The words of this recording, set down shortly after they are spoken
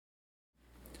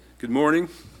Good morning.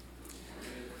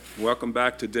 Welcome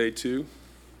back to day two.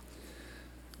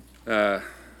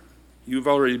 You've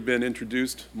already been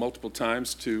introduced multiple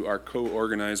times to our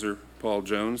co-organizer, Paul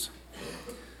Jones.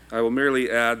 I will merely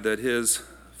add that his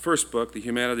first book, The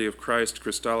Humanity of Christ,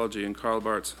 Christology, and Karl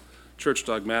Barth's Church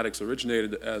Dogmatics,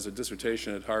 originated as a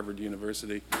dissertation at Harvard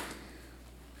University.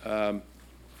 During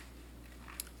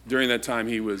that time,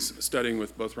 he was studying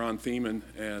with both Ron Thiemann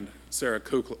and Sarah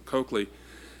Coakley.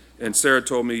 And Sarah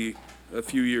told me a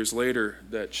few years later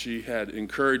that she had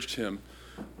encouraged him,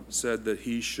 said that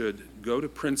he should go to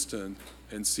Princeton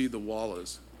and see the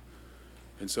Wallace.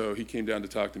 And so he came down to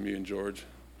talk to me and George.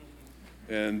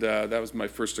 And that was my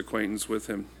first acquaintance with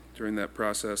him during that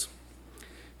process.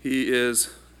 He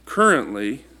is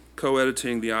currently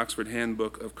co-editing the Oxford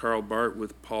Handbook of Karl Barth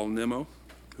with Paul Nimmo,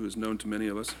 who is known to many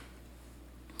of us.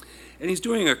 And he's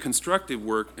doing a constructive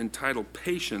work entitled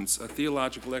Patience, a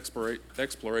Theological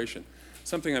Exploration,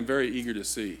 something I'm very eager to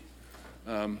see.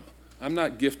 I'm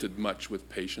not gifted much with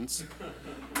patience,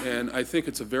 and I think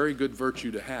it's a very good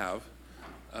virtue to have.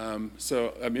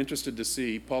 So I'm interested to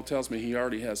see. Paul tells me he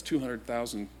already has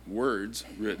 200,000 words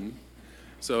written,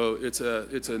 so it's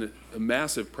a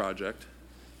massive project,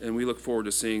 and we look forward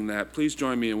to seeing that. Please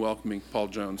join me in welcoming Paul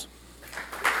Jones.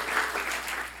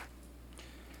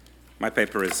 My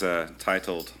paper is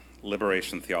titled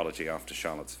Liberation Theology After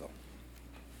Charlottesville.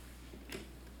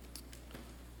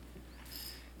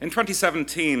 In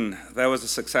 2017, there was a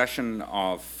succession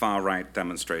of far-right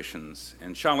demonstrations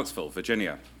in Charlottesville,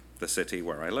 Virginia, the city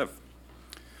where I live.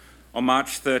 On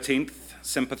March 13th,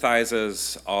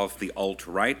 sympathizers of the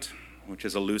alt-right, which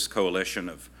is a loose coalition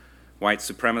of white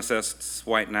supremacists,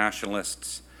 white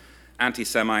nationalists,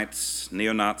 anti-Semites,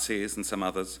 neo-Nazis, and some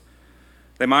others,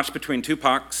 they marched between two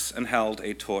parks and held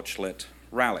a torch-lit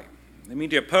rally. The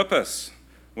immediate purpose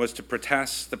was to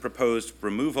protest the proposed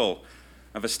removal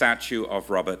of a statue of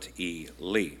Robert E.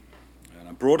 Lee. And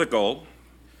a broader goal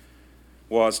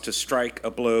was to strike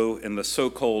a blow in the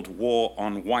so-called war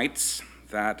on whites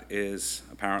that is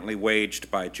apparently waged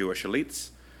by Jewish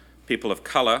elites, people of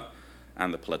color,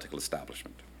 and the political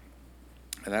establishment.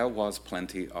 There was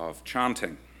plenty of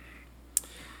chanting.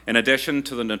 In addition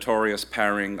to the notorious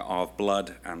pairing of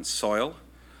blood and soil,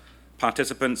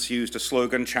 participants used a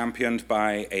slogan championed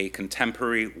by a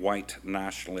contemporary white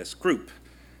nationalist group,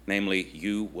 namely,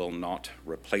 "You will not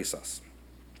replace us."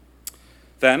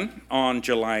 Then, on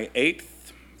July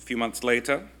 8th, a few months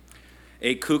later,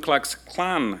 a Ku Klux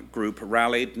Klan group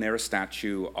rallied near a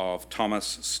statue of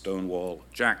Thomas Stonewall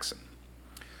Jackson.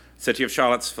 City of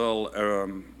Charlottesville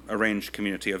arranged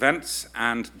community events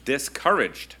and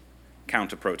discouraged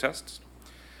counter-protests.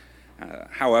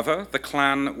 However, the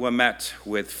Klan were met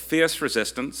with fierce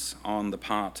resistance on the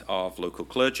part of local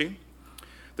clergy,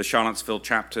 the Charlottesville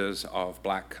chapters of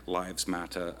Black Lives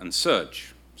Matter and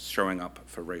Surge, showing up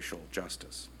for racial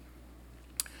justice.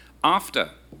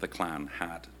 After the Klan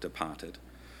had departed,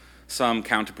 some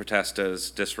counter-protesters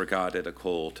disregarded a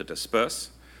call to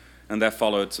disperse, and there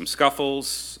followed some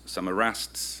scuffles, some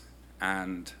arrests,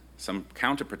 and some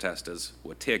counter-protesters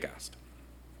were tear-gassed.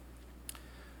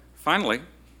 Finally,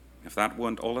 if that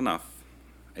weren't all enough,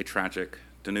 a tragic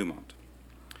denouement.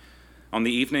 On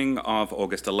the evening of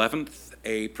August 11th,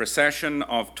 a procession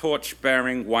of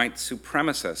torch-bearing white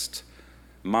supremacists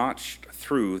marched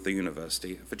through the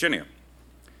University of Virginia.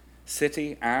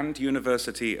 City and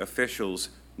university officials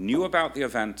knew about the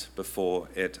event before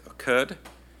it occurred,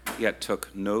 yet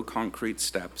took no concrete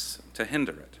steps to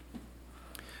hinder it.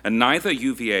 And neither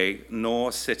UVA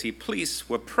nor city police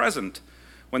were present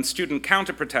when student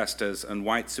counter-protesters and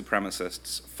white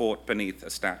supremacists fought beneath a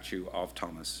statue of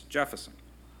Thomas Jefferson.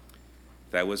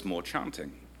 There was more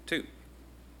chanting, too.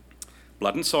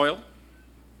 Blood and soil,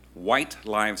 white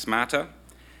lives matter,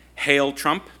 hail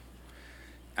Trump,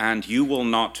 and you will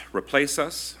not replace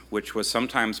us, which was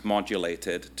sometimes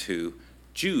modulated to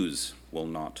Jews will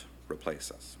not replace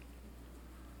us.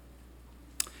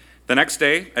 The next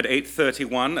day, at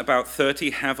 8:31, about 30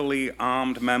 heavily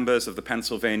armed members of the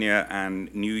Pennsylvania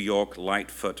and New York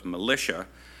Lightfoot militia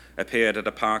appeared at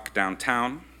a park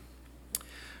downtown. A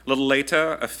little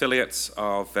later, affiliates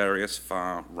of various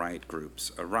far-right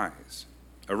groups arrived.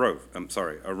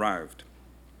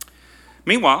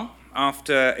 Meanwhile,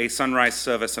 after a sunrise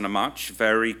service and a march,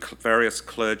 various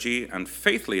clergy and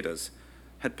faith leaders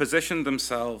had positioned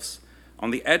themselves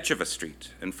on the edge of a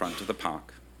street in front of the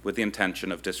park with the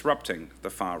intention of disrupting the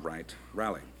far-right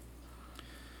rally.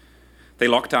 They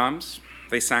locked arms,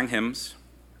 they sang hymns,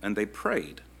 and they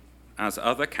prayed as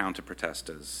other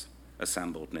counter-protesters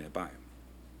assembled nearby.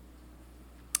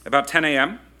 About 10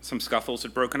 a.m., some scuffles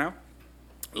had broken out.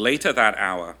 Later that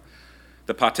hour,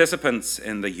 The participants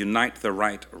in the Unite the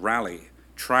Right rally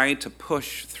tried to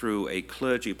push through a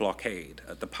clergy blockade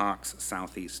at the park's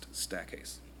southeast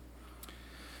staircase.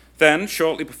 Then,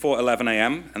 shortly before 11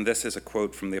 a.m., and this is a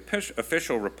quote from the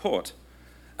official report,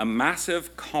 a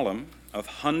massive column of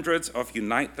hundreds of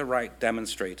Unite the Right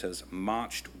demonstrators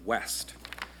marched west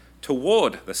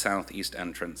toward the southeast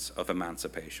entrance of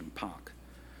Emancipation Park.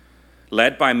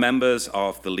 Led by members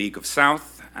of the League of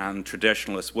South and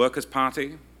Traditionalist Workers'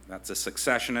 Party, that's a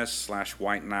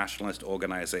secessionist/white nationalist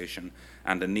organization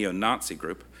and a neo-Nazi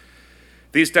group,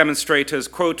 these demonstrators,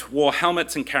 quote, wore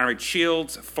helmets and carried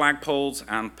shields, flagpoles,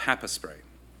 and pepper spray.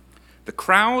 The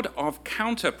crowd of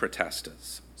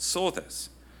counter-protesters saw this,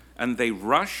 and they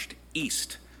rushed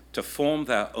east to form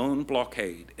their own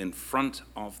blockade in front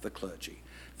of the clergy.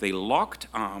 They locked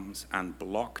arms and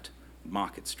blocked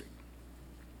Market Street.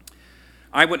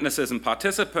 Eyewitnesses and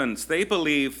participants, they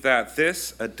believe that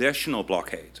this additional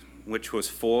blockade, which was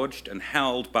forged and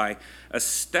held by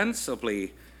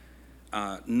ostensibly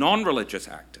non-religious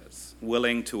actors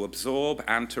willing to absorb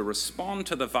and to respond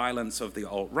to the violence of the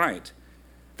alt-right,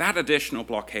 that additional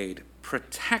blockade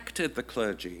protected the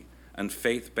clergy and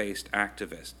faith-based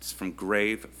activists from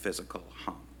grave physical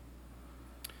harm.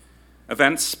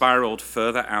 Events spiraled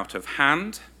further out of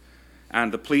hand,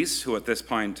 and the police, who at this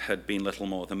point had been little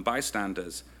more than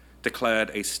bystanders, declared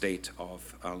a state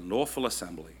of unlawful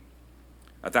assembly.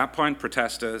 At that point,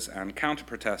 protesters and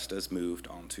counter-protesters moved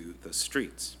onto the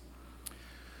streets.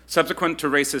 Subsequent to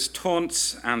racist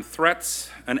taunts and threats,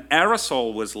 an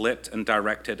aerosol was lit and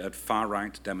directed at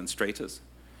far-right demonstrators.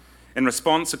 In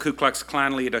response, a Ku Klux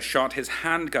Klan leader shot his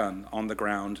handgun on the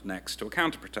ground next to a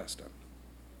counter-protester.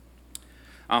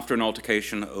 After an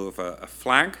altercation over a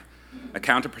flag, a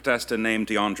counter-protester named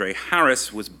DeAndre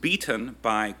Harris was beaten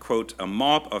by, quote, a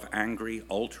mob of angry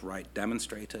alt-right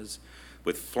demonstrators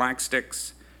with flag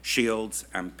sticks, shields,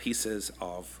 and pieces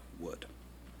of wood.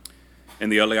 In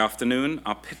the early afternoon,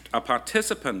 a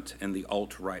participant in the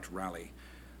alt-right rally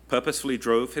purposefully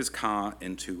drove his car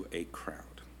into a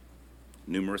crowd.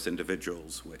 Numerous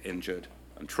individuals were injured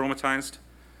and traumatized.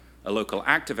 A local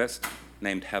activist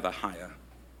named Heather Heyer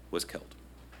was killed.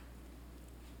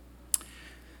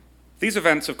 These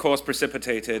events, of course,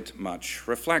 precipitated much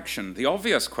reflection. The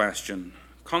obvious question,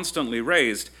 constantly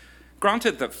raised,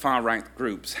 granted that far-right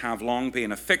groups have long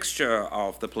been a fixture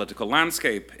of the political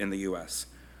landscape in the US,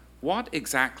 what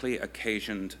exactly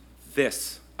occasioned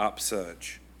this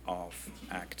upsurge of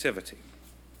activity?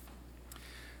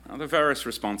 Now, there are various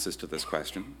responses to this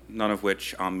question, none of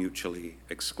which are mutually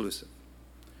exclusive.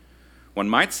 One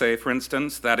might say, for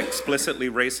instance, that explicitly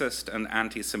racist and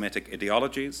anti-Semitic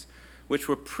ideologies, which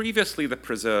were previously the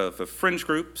preserve of fringe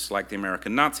groups like the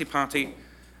American Nazi Party,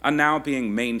 are now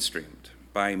being mainstreamed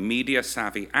by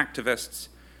media-savvy activists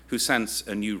who sense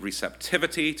a new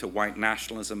receptivity to white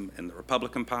nationalism in the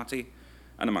Republican Party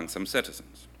and among some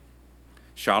citizens.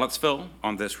 Charlottesville,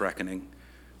 on this reckoning,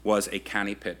 was a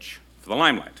canny pitch for the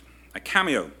limelight, a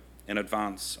cameo in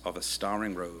advance of a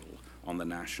starring role on the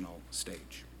national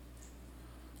stage.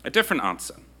 A different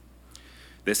answer.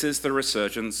 This is the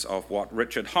resurgence of what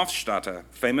Richard Hofstadter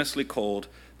famously called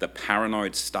the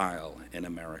paranoid style in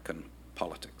American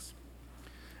politics.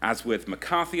 As with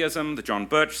McCarthyism, the John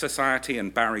Birch Society,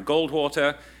 and Barry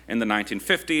Goldwater in the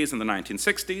 1950s and the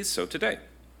 1960s, so today.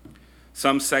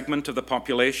 Some segment of the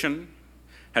population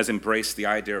has embraced the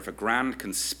idea of a grand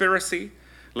conspiracy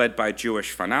led by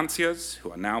Jewish financiers,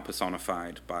 who are now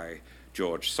personified by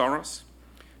George Soros,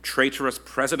 traitorous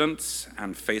presidents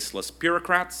and faceless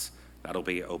bureaucrats, that'll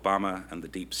be Obama and the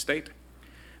deep state,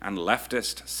 and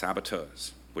leftist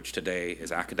saboteurs, which today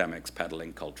is academics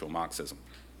peddling cultural Marxism.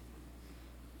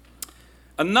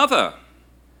 Another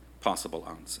possible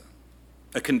answer,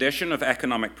 a condition of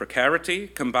economic precarity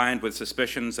combined with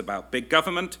suspicions about big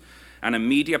government and a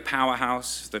media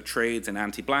powerhouse that trades in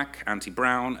anti-black,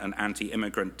 anti-brown, and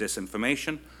anti-immigrant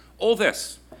disinformation, all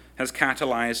this has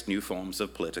catalyzed new forms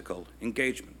of political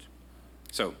engagement.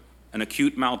 So, an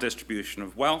acute maldistribution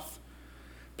of wealth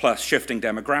plus shifting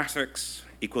demographics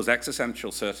equals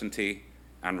existential certainty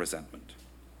and resentment.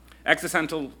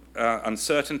 Existential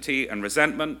uncertainty and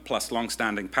resentment plus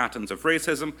long-standing patterns of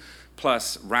racism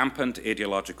plus rampant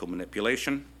ideological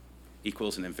manipulation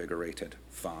equals an invigorated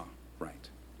far right.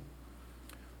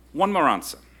 One more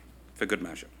answer, for good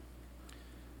measure.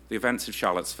 The events of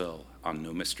Charlottesville are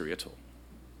no mystery at all.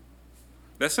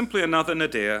 They're simply another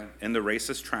nadir in the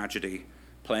racist tragedy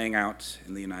playing out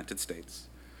in the United States,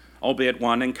 albeit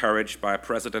one encouraged by a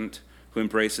president who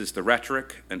embraces the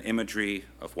rhetoric and imagery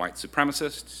of white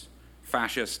supremacists,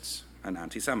 fascists, and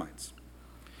anti-Semites.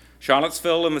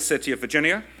 Charlottesville and the city of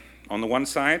Virginia, on the one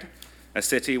side, a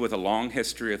city with a long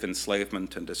history of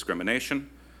enslavement and discrimination.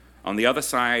 On the other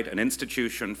side, an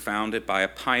institution founded by a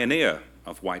pioneer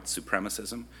of white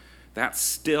supremacism that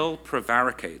still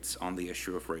prevaricates on the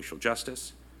issue of racial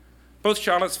justice. Both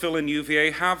Charlottesville and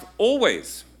UVA have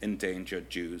always endangered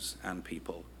Jews and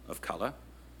people of color,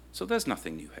 so there's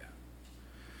nothing new here.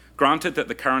 Granted that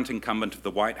the current incumbent of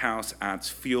the White House adds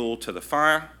fuel to the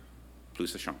fire,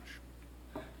 plus ça change.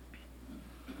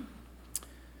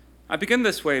 I begin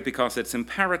this way because it's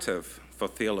imperative for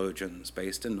theologians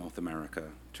based in North America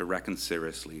to reckon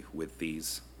seriously with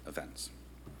these events.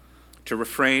 To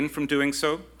refrain from doing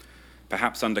so,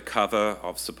 perhaps under cover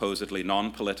of supposedly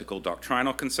non-political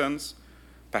doctrinal concerns,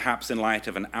 perhaps in light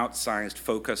of an outsized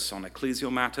focus on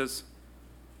ecclesial matters,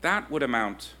 that would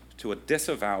amount to a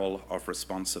disavowal of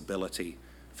responsibility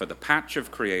for the patch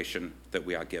of creation that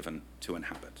we are given to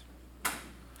inhabit.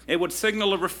 It would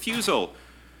signal a refusal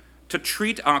to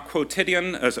treat our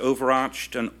quotidian as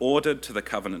overarched and ordered to the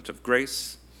covenant of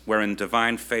grace, wherein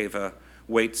divine favor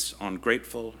waits on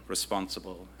grateful,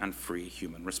 responsible, and free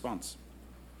human response.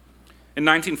 In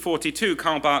 1942,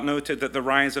 Karl Barth noted that the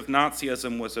rise of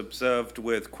Nazism was observed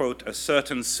with, quote, a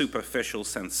certain superficial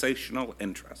sensational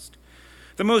interest,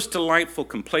 the most delightful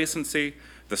complacency,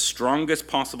 the strongest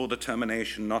possible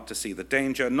determination not to see the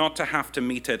danger, not to have to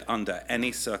meet it under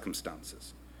any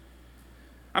circumstances.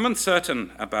 I'm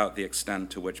uncertain about the extent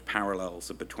to which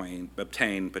parallels are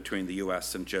obtained between the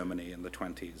US and Germany in the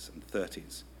 20s and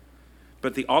 30s,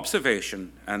 but the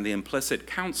observation and the implicit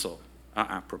counsel are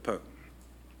apropos.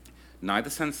 Neither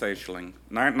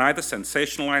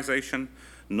sensationalization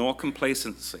nor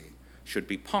complacency should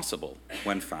be possible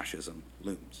when fascism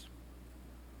looms.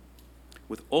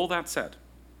 With all that said,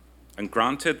 and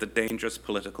granted the dangerous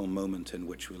political moment in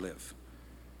which we live,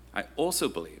 I also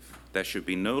believe there should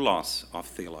be no loss of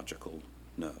theological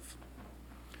nerve.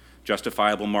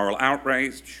 Justifiable moral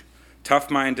outrage,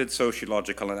 tough-minded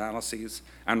sociological analyses,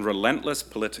 and relentless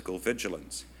political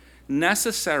vigilance,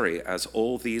 necessary as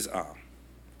all these are,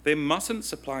 they mustn't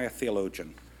supply a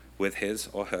theologian with his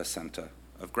or her center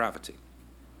of gravity.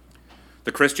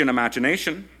 The Christian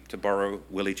imagination, to borrow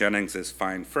Willie Jennings's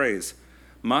fine phrase,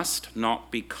 must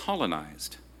not be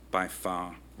colonized by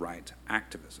far-right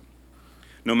activism,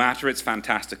 no matter its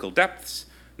fantastical depths,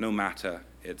 no matter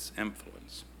its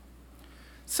influence.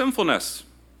 Sinfulness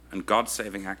and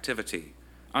God-saving activity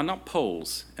are not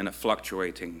poles in a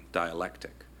fluctuating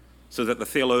dialectic, so that the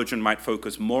theologian might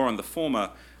focus more on the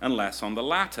former and less on the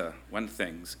latter when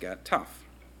things get tough.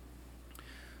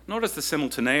 Nor does the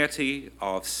simultaneity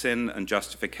of sin and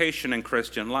justification in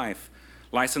Christian life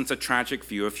license a tragic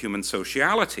view of human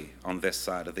sociality on this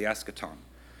side of the eschaton,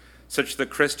 such that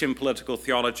Christian political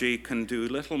theology can do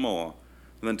little more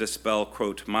than dispel,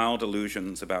 quote, mild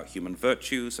illusions about human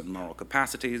virtues and moral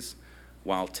capacities,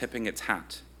 while tipping its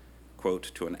hat,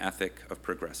 quote, to an ethic of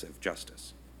progressive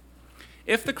justice.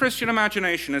 If the Christian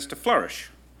imagination is to flourish,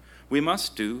 we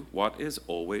must do what is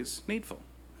always needful: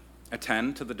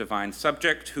 attend to the divine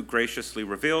subject who graciously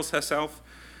reveals herself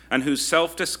and whose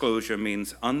self-disclosure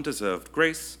means undeserved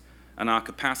grace and our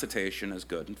capacitation as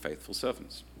good and faithful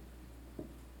servants.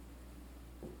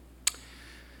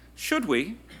 Should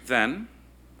we then,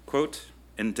 quote,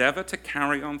 endeavor to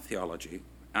carry on theology,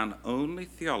 and only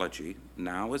theology,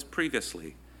 now as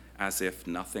previously, as if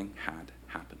nothing had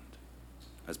happened,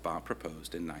 as Barth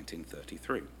proposed in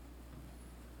 1933?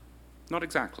 Not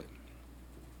exactly.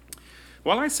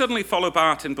 While I certainly follow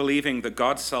Barth in believing that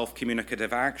God's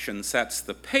self-communicative action sets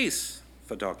the pace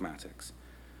for dogmatics,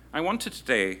 I want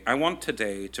today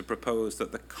to propose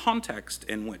that the context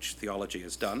in which theology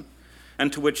is done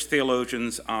and to which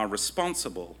theologians are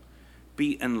responsible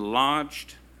be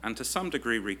enlarged and to some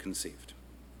degree reconceived.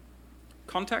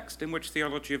 Context in which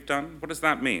theology is done, what does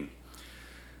that mean?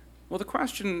 Well, the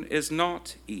question is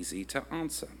not easy to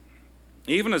answer.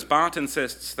 Even as Barth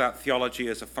insists that theology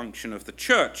is a function of the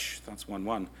church, that's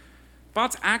 1:1,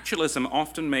 Barth's actualism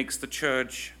often makes the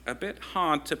church a bit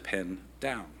hard to pin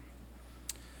down.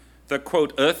 The,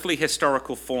 quote, earthly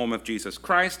historical form of Jesus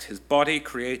Christ, his body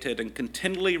created and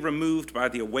continually removed by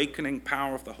the awakening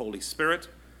power of the Holy Spirit,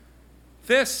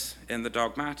 this, in the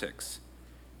dogmatics,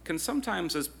 can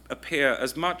sometimes appear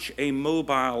as much a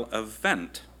mobile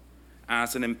event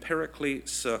as an empirically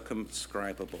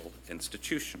circumscribable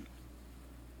institution.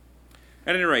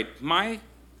 At any rate, my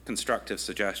constructive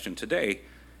suggestion today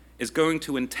is going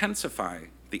to intensify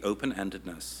the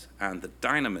open-endedness and the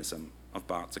dynamism of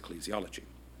Barth's ecclesiology.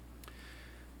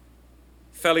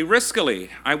 Fairly riskily,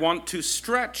 I want to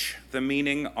stretch the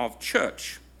meaning of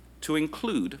church to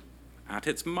include, at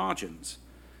its margins,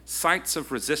 sites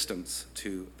of resistance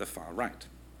to the far right.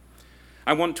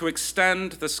 I want to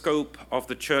extend the scope of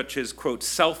the church's, quote,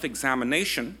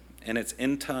 self-examination in its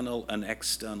internal and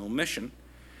external mission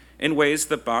in ways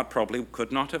that Barth probably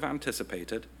could not have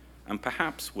anticipated and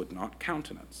perhaps would not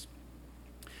countenance.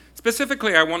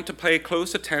 Specifically, I want to pay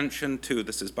close attention to,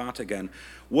 this is Barth again,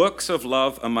 works of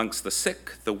love amongst the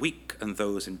sick, the weak, and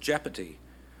those in jeopardy,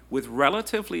 with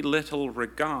relatively little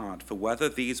regard for whether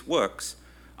these works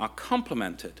are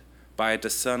complemented by a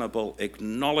discernible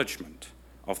acknowledgement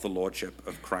of the lordship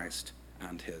of Christ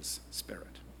and his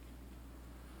Spirit.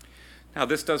 Now,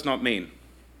 this does not mean,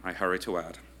 I hurry to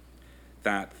add,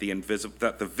 that the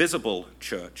visible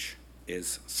church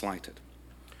is slighted.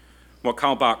 What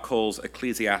Karl Barth calls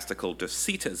ecclesiastical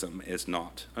docetism is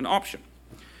not an option.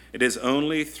 It is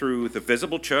only through the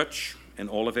visible church, in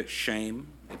all of its shame,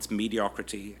 its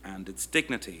mediocrity, and its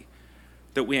dignity,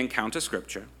 that we encounter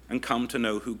Scripture and come to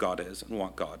know who God is and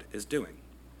what God is doing.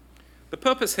 The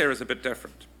purpose here is a bit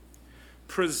different.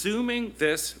 Presuming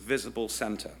this visible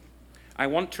center, I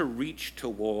want to reach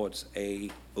towards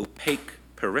an opaque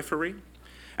periphery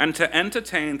and to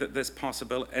entertain that this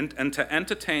and to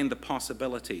entertain the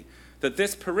possibility that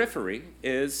this periphery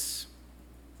is,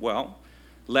 well,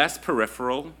 less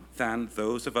peripheral than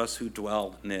those of us who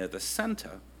dwell near the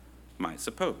center might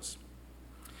suppose.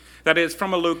 That is,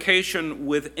 from a location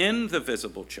within the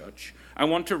visible church, I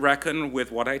want to reckon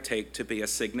with what I take to be a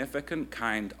significant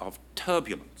kind of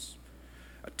turbulence,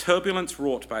 a turbulence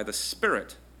wrought by the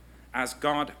Spirit as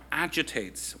God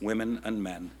agitates women and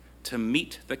men to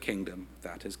meet the kingdom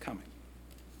that is coming.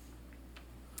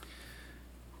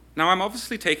 Now, I'm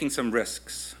obviously taking some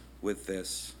risks with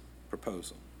this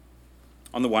proposal.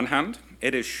 On the one hand,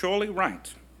 it is surely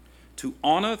right to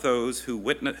honor those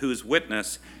whose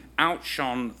witness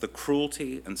outshone the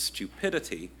cruelty and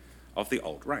stupidity of the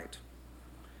alt-right,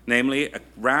 namely a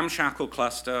ramshackle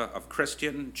cluster of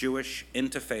Christian, Jewish,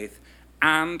 interfaith,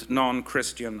 and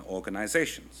non-Christian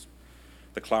organizations,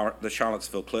 the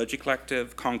Charlottesville Clergy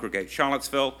Collective, Congregate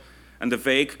Charlottesville, and a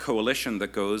vague coalition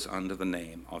that goes under the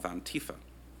name of Antifa.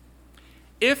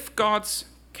 If God's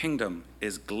kingdom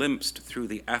is glimpsed through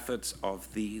the efforts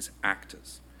of these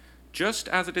actors, just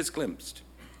as it is glimpsed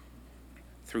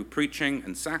through preaching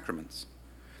and sacraments,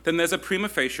 then there's a prima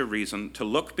facie reason to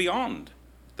look beyond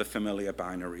the familiar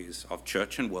binaries of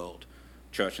church and world,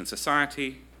 church and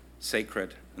society,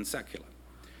 sacred and secular.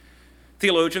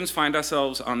 Theologians find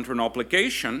ourselves under an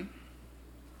obligation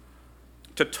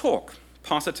to talk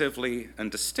positively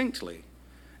and distinctly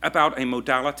about a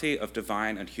modality of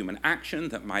divine and human action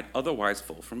that might otherwise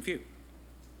fall from view.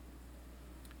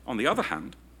 On the other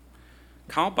hand,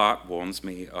 Karl Barth warns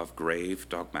me of grave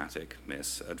dogmatic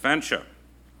misadventure.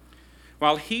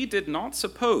 While he did not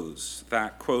suppose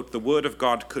that, quote, the word of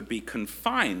God could be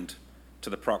confined to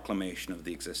the proclamation of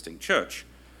the existing church,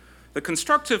 the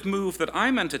constructive move that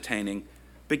I'm entertaining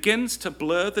begins to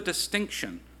blur the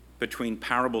distinction between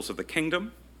parables of the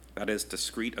kingdom, that is,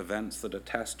 discrete events that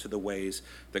attest to the ways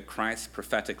that Christ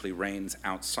prophetically reigns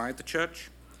outside the church.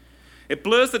 It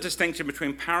blurs the distinction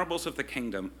between parables of the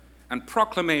kingdom and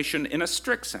proclamation in a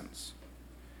strict sense,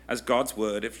 as God's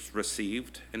word is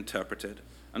received, interpreted,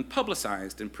 and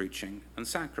publicized in preaching and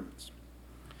sacraments.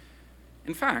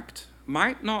 In fact,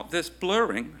 might not this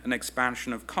blurring and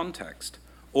expansion of context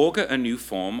augur a new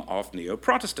form of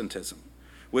neo-Protestantism,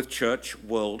 with church,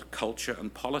 world, culture,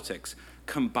 and politics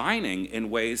combining in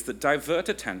ways that divert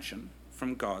attention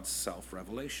from God's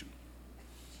self-revelation?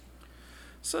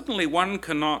 Certainly, one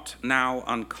cannot now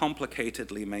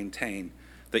uncomplicatedly maintain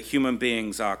that human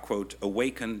beings are, quote,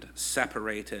 awakened,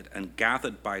 separated, and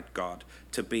gathered by God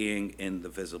to being in the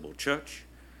visible church,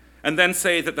 and then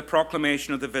say that the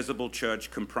proclamation of the visible church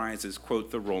comprises,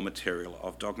 quote, the raw material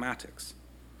of dogmatics.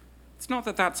 It's not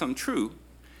that that's untrue,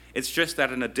 it's just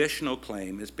that an additional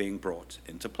claim is being brought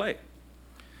into play.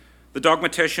 The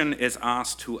dogmatician is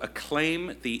asked to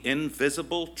acclaim the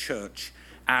invisible church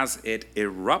as it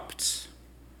erupts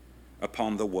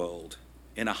upon the world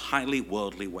in a highly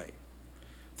worldly way,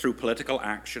 through political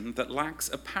action that lacks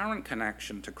apparent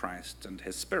connection to Christ and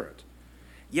his Spirit,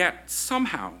 yet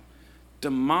somehow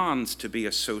demands to be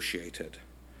associated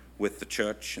with the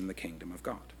church and the kingdom of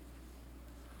God.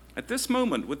 At this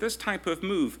moment, with this type of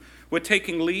move, we're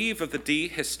taking leave of the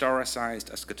dehistoricized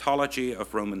eschatology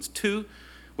of Romans 2,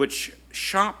 which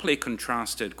sharply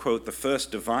contrasted, quote, the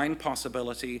first divine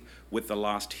possibility with the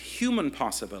last human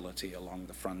possibility along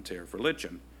the frontier of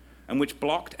religion, and which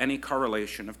blocked any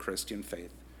correlation of Christian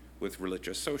faith with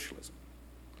religious socialism.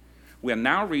 We are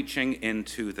now reaching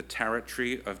into the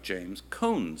territory of James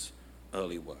Cone's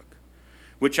early work,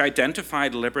 which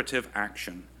identified liberative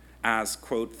action as,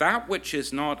 quote, that which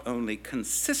is not only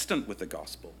consistent with the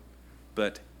gospel,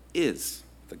 but is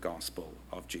the gospel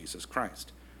of Jesus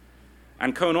Christ.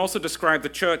 And Cone also described the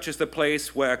church as the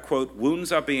place where, quote,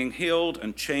 wounds are being healed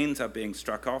and chains are being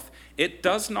struck off. It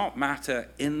does not matter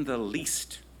in the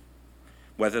least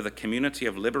whether the community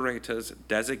of liberators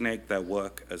designate their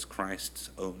work as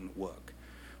Christ's own work.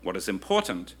 What is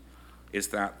important is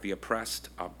that the oppressed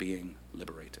are being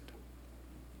liberated.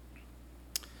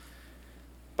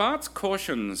 Barth's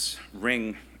cautions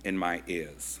ring in my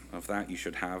ears. Of that you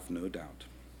should have no doubt.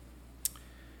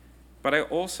 But I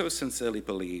also sincerely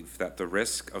believe that the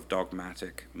risk of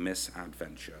dogmatic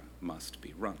misadventure must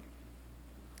be run.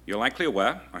 You're likely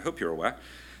aware, I hope you're aware,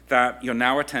 that you're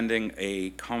now attending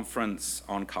a conference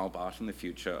on Karl Barth and the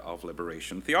future of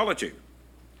liberation theology.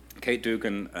 Kate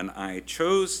Dugan and I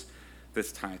chose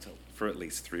this title for at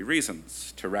least 3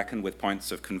 reasons: to reckon with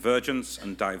points of convergence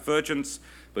and divergence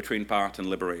between Barth and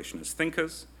liberationist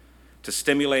thinkers, to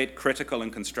stimulate critical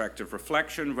and constructive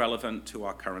reflection relevant to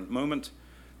our current moment,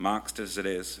 marked as it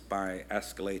is by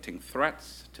escalating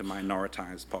threats to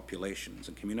minoritized populations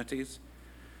and communities.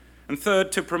 And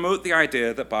third, to promote the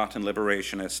idea that Barth and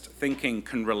liberationist thinking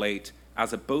can relate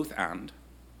as a both and,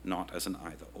 not as an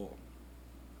either or.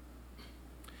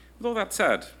 With all that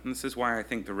said, and this is why I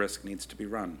think the risk needs to be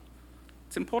run,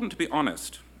 it's important to be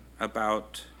honest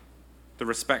about the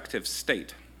respective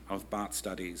state of Barth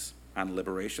studies and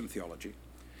liberation theology,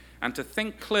 and to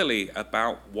think clearly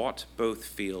about what both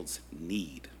fields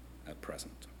need at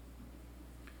present.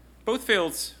 Both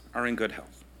fields are in good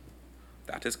health.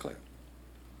 That is clear.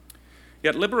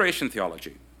 Yet liberation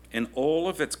theology, in all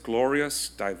of its glorious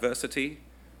diversity,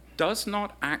 does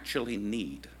not actually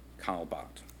need Karl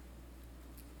Barth.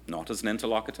 Not as an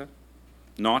interlocutor,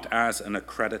 not as an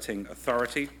accrediting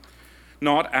authority,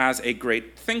 not as a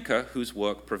great thinker whose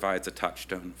work provides a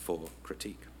touchstone for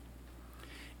critique.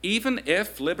 Even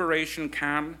if liberation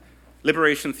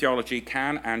theology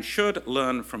can and should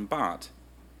learn from Barth,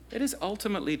 it is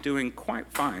ultimately doing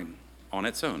quite fine on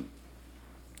its own.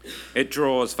 It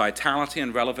draws vitality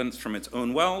and relevance from its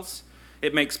own wells.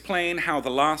 It makes plain how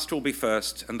the last will be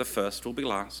first and the first will be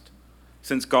last,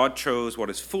 since God chose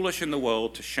what is foolish in the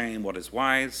world to shame what is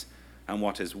wise, and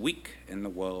what is weak in the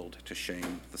world to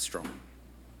shame the strong.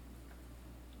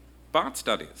 Barth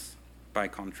studies, by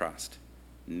contrast,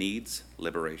 needs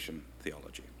liberation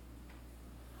theology.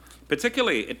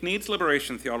 Particularly, it needs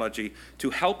liberation theology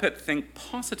to help it think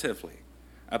positively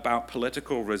about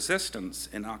political resistance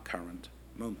in our current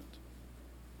moment.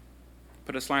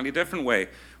 Put a slightly different way,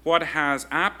 what has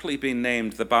aptly been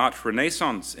named the Barth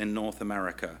Renaissance in North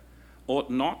America ought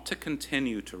not to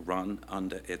continue to run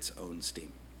under its own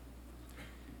steam.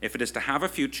 If it is to have a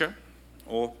future,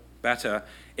 or better,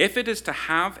 if it is to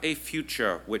have a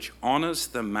future which honors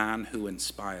the man who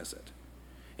inspires it,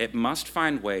 it must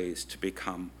find ways to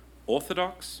become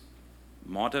orthodox,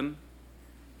 modern,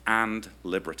 and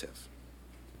liberative.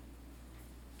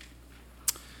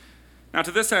 Now,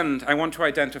 to this end, I want to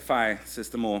identify, this is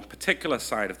the more particular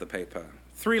side of the paper,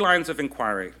 3 lines of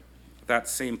inquiry that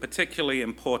seem particularly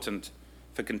important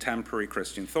for contemporary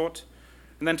Christian thought,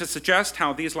 and then to suggest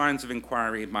how these lines of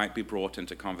inquiry might be brought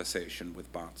into conversation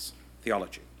with Barth's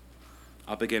theology.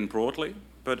 I'll begin broadly,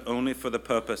 but only for the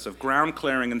purpose of ground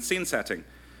clearing and scene setting,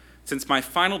 since my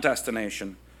final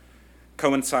destination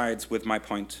coincides with my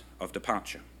point of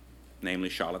departure, namely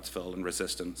Charlottesville and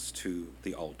resistance to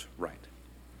the alt-right.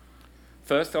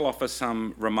 First, I'll offer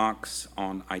some remarks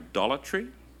on idolatry,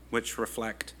 which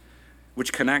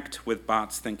connect with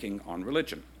Barth's thinking on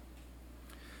religion.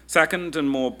 Second, and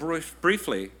more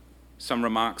briefly, some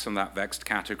remarks on that vexed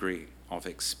category of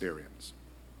experience.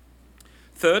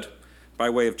 Third, by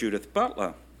way of Judith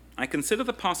Butler, I consider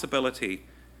the possibility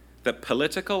that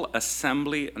political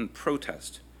assembly and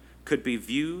protest could be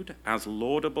viewed as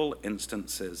laudable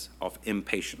instances of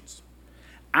impatience,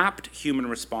 apt human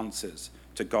responses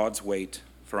to God's wait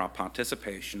for our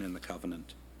participation in the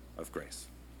covenant of grace.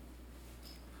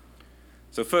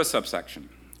 So first subsection,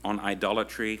 on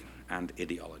idolatry and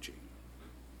ideology.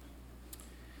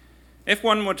 If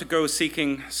one were to go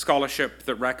seeking scholarship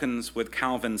that reckons with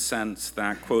Calvin's sense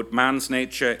that, quote, man's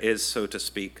nature is, so to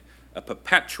speak, a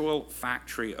perpetual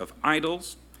factory of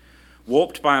idols,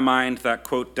 warped by a mind that,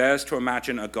 quote, dares to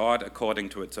imagine a God according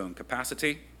to its own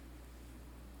capacity,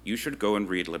 you should go and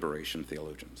read liberation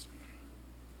theologians.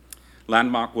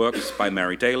 Landmark works by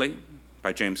Mary Daly,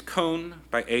 by James Cone,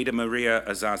 by Ada Maria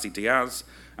Azazi Diaz,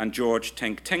 and George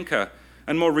Tink Tinker,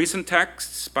 and more recent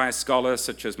texts by scholars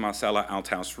such as Marcella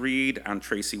Althouse-Reid and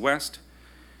Tracy West,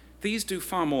 these do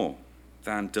far more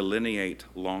than delineate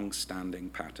long-standing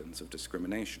patterns of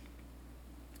discrimination.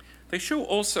 They show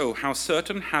also how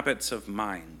certain habits of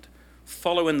mind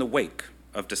follow in the wake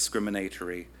of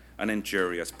discriminatory and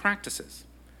injurious practices,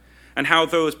 and how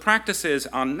those practices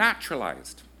are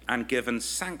naturalized and given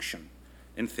sanction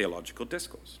in theological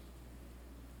discourse.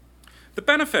 The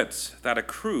benefits that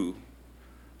accrue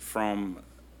from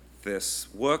this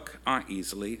work are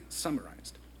easily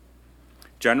summarized.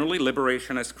 Generally,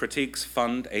 liberationist critiques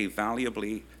fund a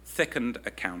valuably thickened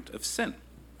account of sin,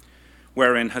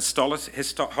 wherein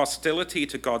hostility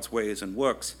to God's ways and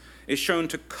works is shown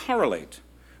to correlate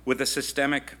with the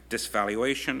systemic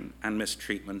disvaluation and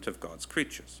mistreatment of God's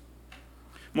creatures.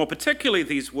 More particularly,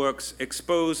 these works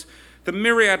expose the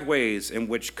myriad ways in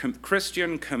which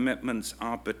Christian commitments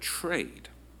are betrayed,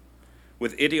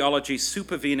 with ideology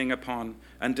supervening upon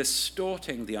and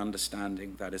distorting the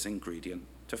understanding that is ingredient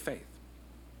to faith.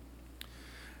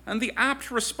 And the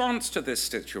apt response to this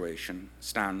situation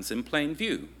stands in plain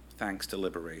view, thanks to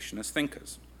liberationist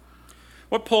thinkers.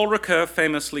 What Paul Ricoeur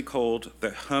famously called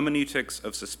the hermeneutics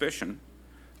of suspicion,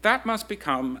 that must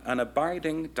become an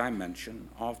abiding dimension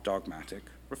of dogmatic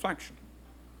reflection.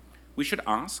 We should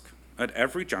ask at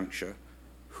every juncture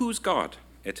whose God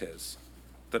it is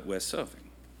that we're serving.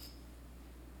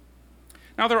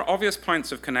 Now, there are obvious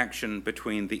points of connection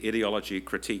between the ideology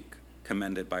critique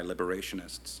commended by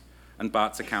liberationists and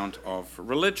Barth's account of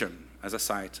religion as a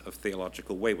site of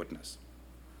theological waywardness.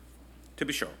 To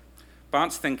be sure,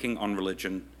 Barth's thinking on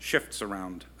religion shifts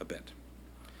around a bit.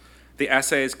 The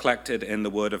essays collected in The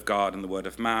Word of God and The Word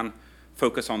of Man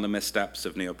focus on the missteps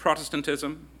of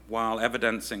neo-Protestantism, while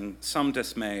evidencing some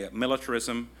dismay at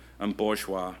militarism and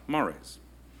bourgeois mores.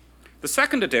 The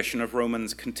second edition of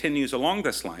Romans continues along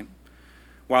this line,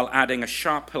 while adding a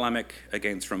sharp polemic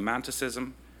against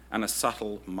Romanticism and a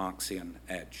subtle Marxian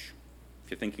edge.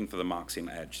 If you're thinking for the Marxian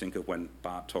edge, think of when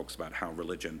Barth talks about how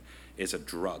religion is a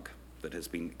drug that has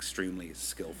been extremely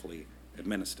skillfully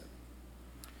administered.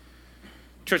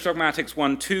 Church Dogmatics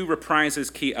 1:2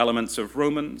 reprises key elements of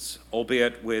Romans,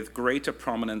 albeit with greater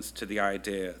prominence to the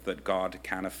idea that God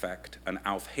can effect an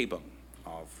Aufhebung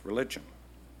of religion.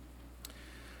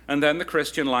 And then the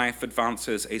Christian life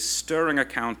advances a stirring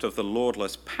account of the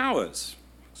lordless powers,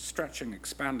 stretching,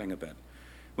 expanding a bit,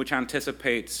 which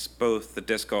anticipates both the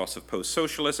discourse of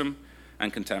post-socialism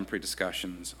and contemporary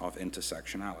discussions of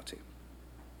intersectionality.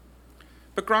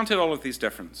 But granted all of these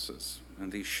differences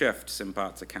and these shifts in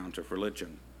Barth's account of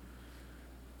religion,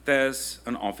 there's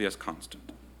an obvious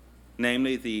constant,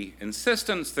 namely the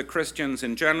insistence that Christians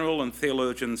in general and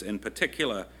theologians in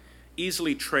particular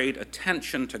easily trade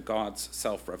attention to God's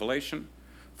self-revelation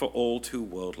for all too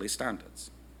worldly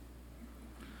standards.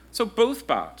 So both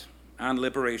Barth and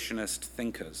liberationist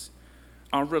thinkers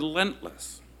are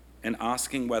relentless in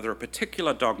asking whether a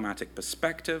particular dogmatic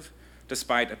perspective,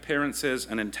 despite appearances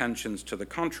and intentions to the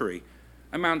contrary,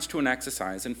 amounts to an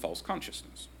exercise in false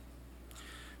consciousness.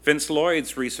 Vince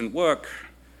Lloyd's recent work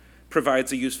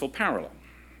provides a useful parallel.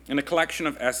 In a collection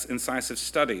of incisive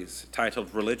studies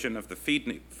titled Religion of the Field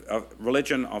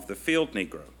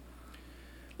Negro,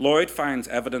 Lloyd finds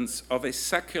evidence of a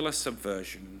secular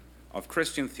subversion of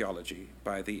Christian theology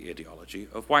by the ideology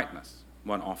of whiteness,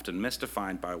 one often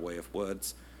misdefined by way of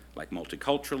words like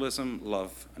multiculturalism,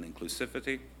 love, and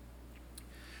inclusivity,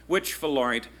 which for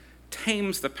Lloyd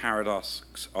tames the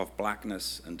paradox of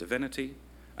blackness and divinity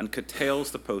and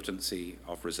curtails the potency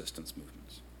of resistance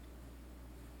movements.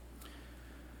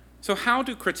 So how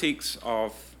do critiques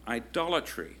of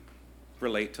idolatry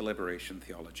relate to liberation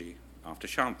theology after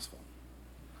Charlottesville?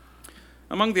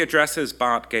 Among the addresses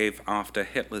Barth gave after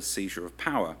Hitler's seizure of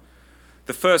power,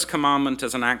 the first commandment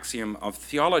as an axiom of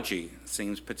theology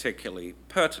seems particularly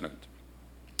pertinent.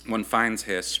 One finds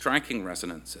here striking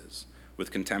resonances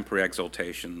with contemporary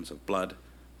exaltations of blood,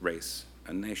 race,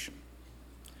 and nation.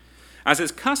 As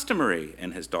is customary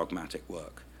in his dogmatic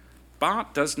work,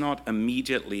 Barth does not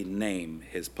immediately name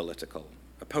his political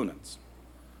opponents.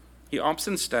 He opts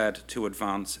instead to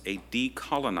advance a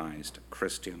decolonized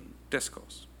Christian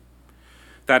discourse.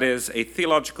 That is, a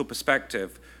theological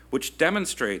perspective which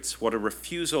demonstrates what a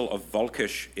refusal of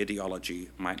Volkisch ideology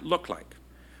might look like,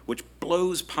 which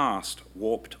blows past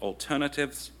warped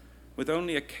alternatives with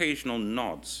only occasional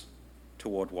nods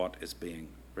toward what is being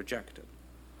rejected.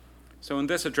 So in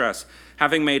this address,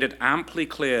 having made it amply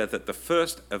clear that the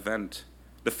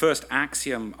first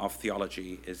axiom of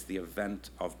theology is the event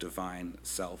of divine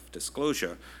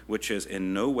self-disclosure, which is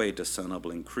in no way discernible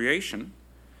in creation,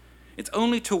 it's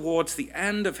only towards the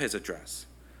end of his address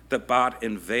that Barth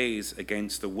inveighs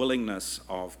against the willingness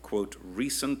of, quote,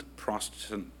 recent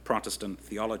Protestant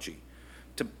theology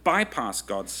to bypass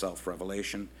God's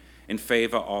self-revelation in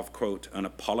favor of, quote, an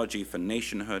apology for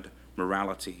nationhood,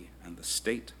 morality, and the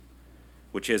state,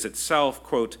 which is itself,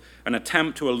 quote, an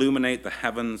attempt to illuminate the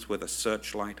heavens with a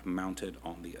searchlight mounted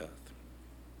on the earth.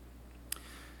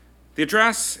 The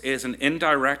address is an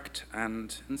indirect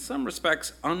and, in some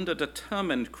respects,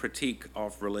 underdetermined critique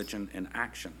of religion in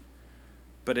action,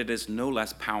 but it is no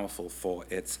less powerful for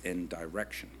its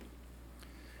indirection.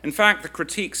 In fact, the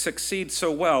critique succeeds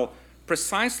so well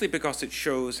precisely because it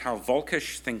shows how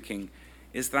Volkisch thinking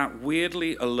is that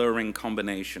weirdly alluring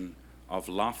combination of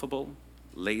laughable,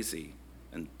 lazy,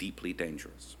 and deeply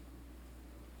dangerous.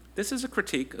 This is a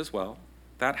critique as well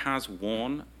that has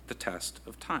worn the test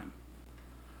of time.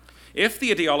 If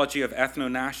the ideology of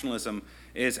ethno-nationalism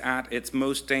is at its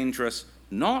most dangerous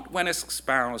not when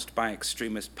espoused by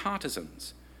extremist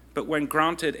partisans, but when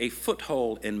granted a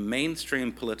foothold in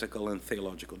mainstream political and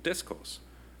theological discourse,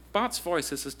 Barth's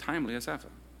voice is as timely as ever.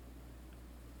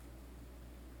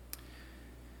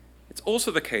 It's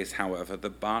also the case, however,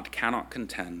 that Barth cannot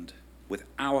contend with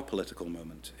our political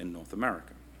moment in North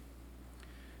America.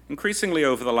 Increasingly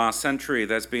over the last century,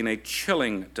 there's been a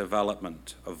chilling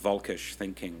development of Volkisch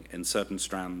thinking in certain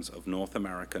strands of North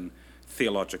American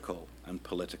theological and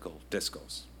political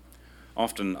discourse,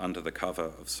 often under the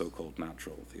cover of so-called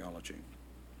natural theology.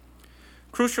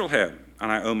 Crucial here,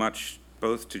 and I owe much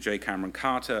both to J. Cameron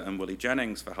Carter and Willie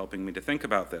Jennings for helping me to think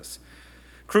about this,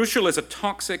 crucial is a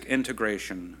toxic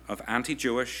integration of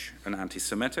anti-Jewish and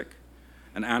anti-Semitic,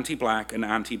 and anti-black and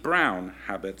anti-brown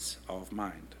habits of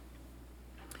mind,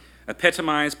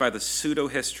 epitomized by the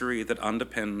pseudo-history that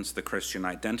underpins the Christian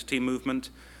identity movement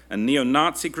and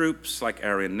neo-Nazi groups like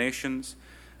Aryan Nations,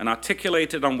 and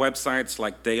articulated on websites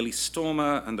like Daily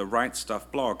Stormer and the Right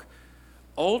Stuff blog.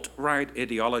 Alt-right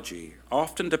ideology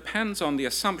often depends on the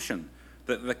assumption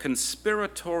that the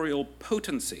conspiratorial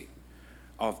potency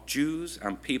of Jews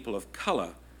and people of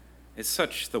color is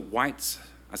such that whites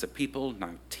as a people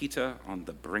now teeter on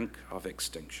the brink of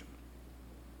extinction.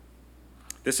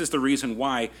 This is the reason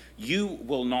why "you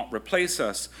will not replace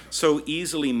us" so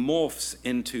easily morphs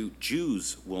into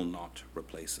 "Jews will not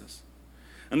replace us."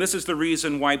 And this is the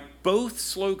reason why both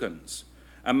slogans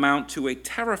amount to a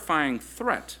terrifying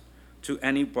threat to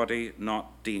anybody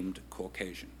not deemed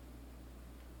Caucasian.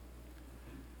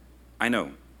 I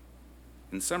know,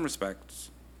 in some respects,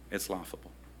 it's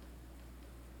laughable.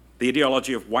 The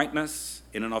ideology of whiteness,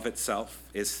 in and of itself,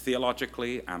 is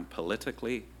theologically and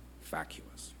politically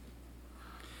vacuous.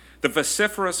 The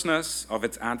vociferousness of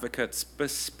its advocates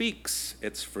bespeaks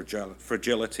its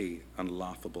fragility and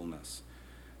laughableness.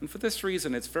 And for this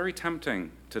reason, it's very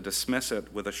tempting to dismiss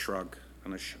it with a shrug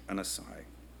and a sigh.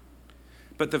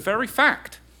 But the very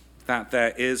fact that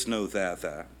there is no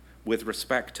there with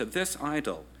respect to this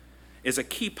idol is a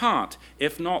key part,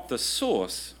 if not the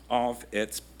source, of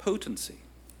its potency.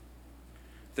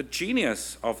 The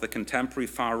genius of the contemporary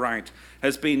far right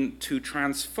has been to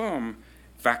transform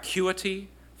vacuity,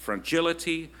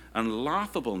 fragility, and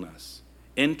laughableness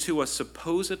into a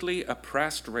supposedly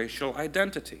oppressed racial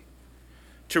identity,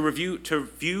 to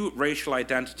view racial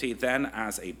identity then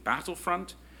as a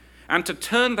battlefront, and to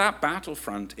turn that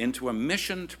battlefront into a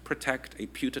mission to protect a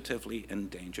putatively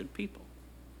endangered people.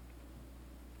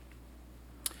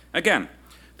 Again,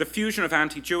 the fusion of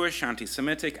anti-Jewish,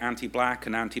 anti-Semitic, anti-black,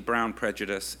 and anti-brown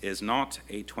prejudice is not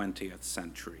a 20th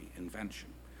century invention.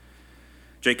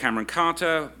 J. Cameron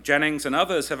Carter, Jennings, and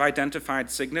others have identified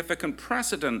significant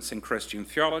precedents in Christian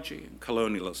theology, and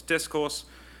colonialist discourse,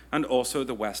 and also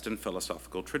the Western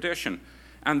philosophical tradition.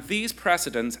 And these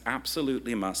precedents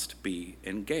absolutely must be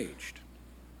engaged.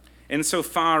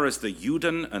 Insofar as the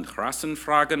Juden and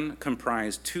Rassenfragen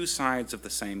comprise two sides of the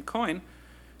same coin,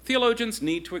 theologians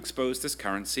need to expose this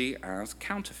currency as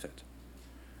counterfeit.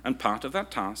 And part of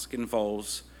that task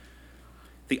involves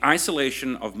the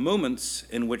isolation of moments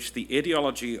in which the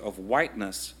ideology of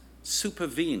whiteness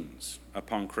supervenes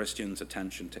upon Christians'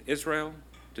 attention to Israel,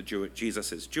 to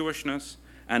Jesus' Jewishness,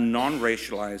 and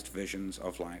non-racialized visions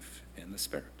of life in the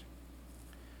Spirit.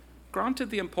 Granted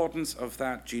the importance of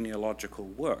that genealogical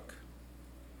work,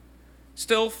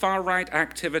 still far-right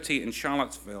activity in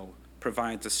Charlottesville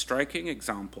provides a striking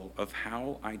example of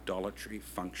how idolatry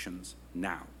functions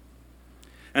now,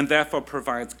 and therefore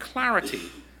provides clarity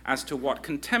as to what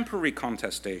contemporary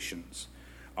contestations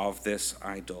of this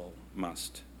idol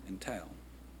must entail.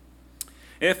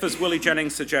 If, as Willie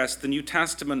Jennings suggests, the New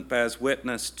Testament bears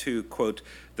witness to, quote,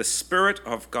 the Spirit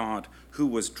of God who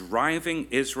was driving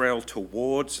Israel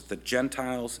towards the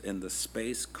Gentiles in the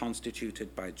space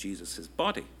constituted by Jesus'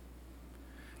 body,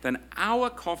 then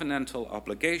our covenantal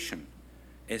obligation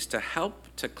is to help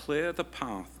to clear the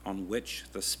path on which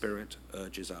the Spirit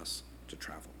urges us to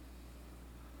travel.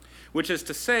 Which is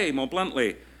to say, more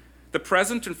bluntly, the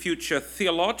present and future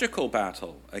theological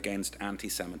battle against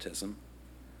anti-Semitism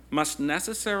must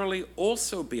necessarily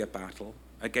also be a battle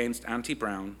against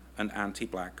anti-brown and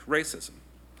anti-black racism.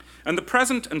 And the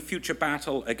present and future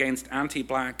battle against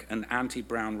anti-black and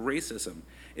anti-brown racism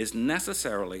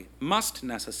must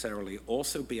necessarily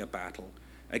also be a battle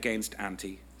against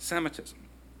anti-Semitism.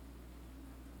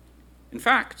 In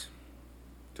fact,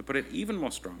 to put it even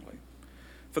more strongly,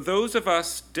 for those of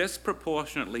us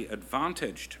disproportionately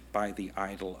advantaged by the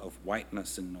idol of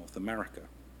whiteness in North America,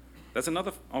 there's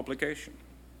another obligation.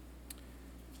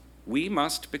 We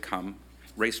must become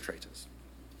race traitors.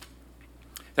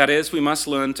 That is, we must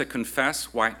learn to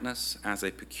confess whiteness as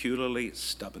a peculiarly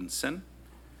stubborn sin,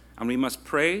 and we must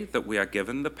pray that we are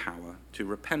given the power to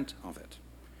repent of it.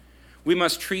 We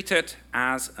must treat it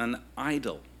as an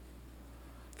idol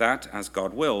that, as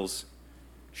God wills,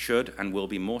 should and will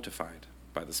be mortified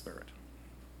by the Spirit.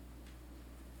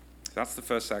 That's the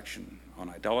first section on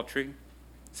idolatry,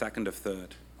 second of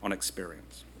third on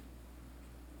experience.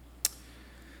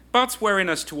 Barth's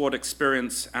wariness toward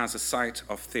experience as a site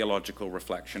of theological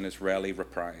reflection is rarely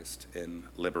reprised in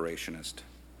liberationist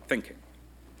thinking,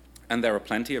 and there are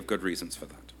plenty of good reasons for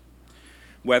that.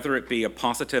 Whether it be a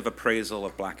positive appraisal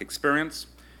of black experience,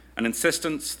 an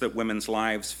insistence that women's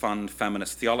lives fund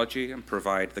feminist theology and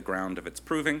provide the ground of its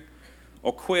proving,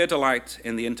 or queer delight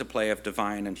in the interplay of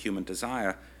divine and human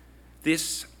desire,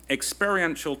 this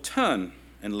experiential turn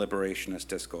in liberationist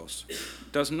discourse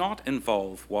does not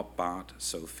involve what Barth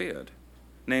so feared,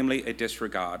 namely a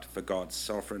disregard for God's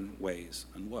sovereign ways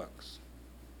and works.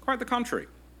 Quite the contrary.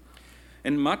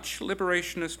 In much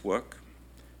liberationist work,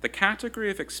 the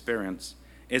category of experience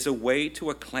is a way to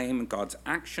acclaim God's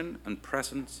action and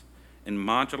presence in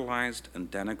marginalized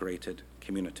and denigrated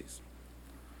communities.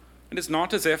 It is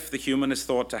not as if the human is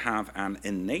thought to have an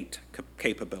innate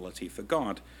capability for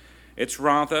God. It's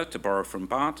rather, to borrow from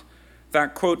Barth,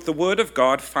 that, quote, the word of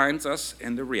God finds us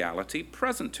in the reality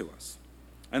present to us,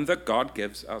 and that God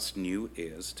gives us new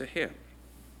ears to hear.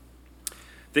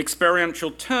 The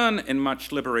experiential turn in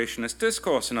much liberationist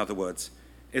discourse, in other words,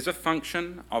 is a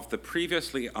function of the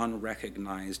previously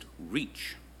unrecognized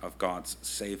reach of God's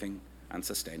saving and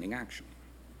sustaining action.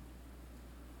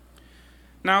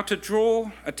 Now, to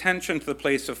draw attention to the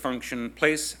place and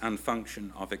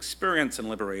function of experience in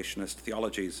liberationist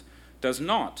theologies does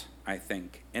not, I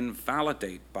think,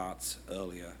 invalidate Barth's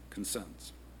earlier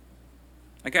concerns.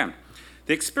 Again,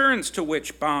 the experience at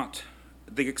which Barth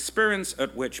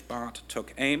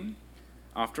took aim,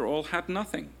 after all, had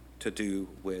nothing to do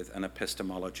with an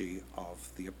epistemology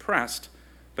of the oppressed,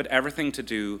 but everything to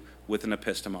do with an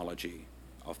epistemology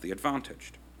of the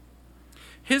advantaged.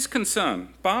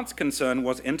 Barth's concern,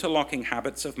 was interlocking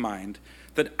habits of mind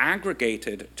that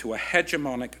aggregated to a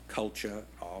hegemonic culture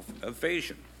of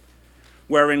evasion,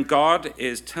 wherein God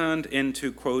is turned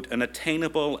into, quote, an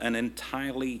attainable and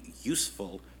entirely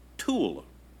useful tool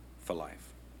for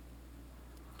life.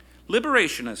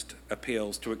 Liberationist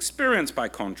appeals to experience, by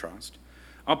contrast,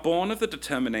 are born of the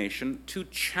determination to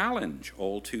challenge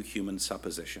all too human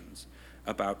suppositions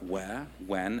about where,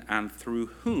 when, and through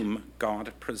whom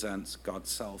God presents God's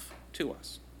self to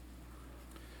us.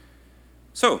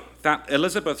 So, that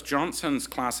Elizabeth Johnson's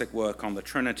classic work on the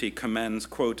Trinity commends,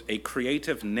 quote, a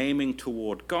creative naming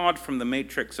toward God from the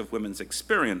matrix of women's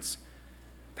experience,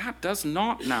 that does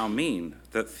not now mean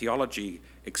that theology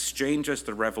exchanges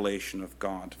the revelation of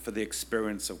God for the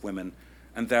experience of women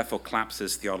and therefore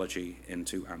collapses theology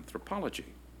into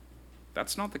anthropology.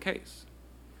 That's not the case.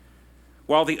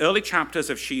 While the early chapters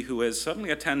of She Who Is certainly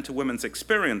attend to women's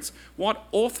experience, what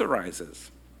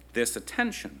authorizes this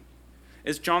attention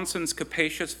is Johnson's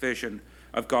capacious vision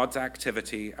of God's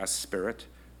activity as Spirit,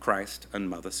 Christ, and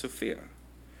Mother Sophia,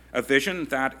 a vision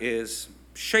that is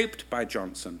shaped by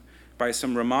Johnson by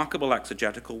some remarkable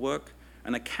exegetical work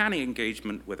and a canny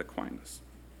engagement with Aquinas.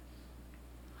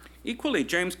 Equally,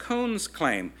 James Cone's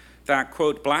claim that,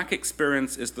 quote, black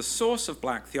experience is the source of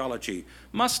black theology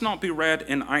must not be read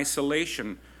in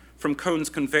isolation from Cone's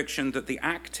conviction that the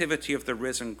activity of the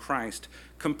risen Christ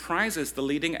comprises the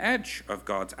leading edge of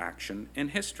God's action in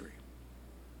history.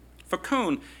 For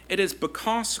Cone, it is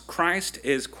because Christ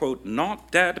is, quote,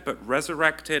 not dead but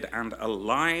resurrected and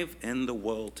alive in the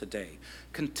world today,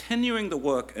 continuing the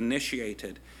work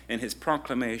initiated in his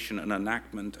proclamation and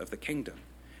enactment of the kingdom.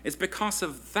 It's because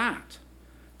of that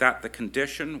the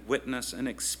condition, witness, and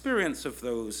experience of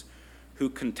those who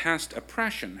contest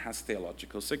oppression has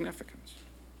theological significance.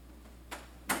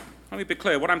 Let me be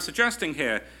clear. What I'm suggesting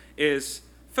here is,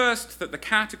 first, that the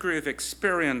category of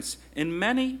experience in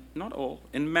many, not all,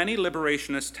 in many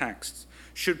liberationist texts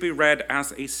should be read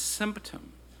as a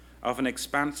symptom of an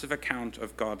expansive account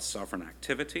of God's sovereign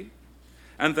activity,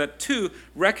 and that, two,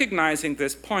 recognizing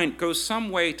this point goes some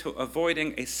way to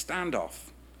avoiding a standoff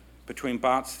between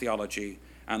Barth's theology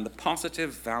and the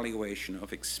positive valuation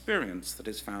of experience that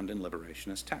is found in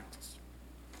liberationist texts.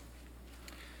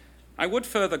 I would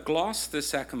further gloss this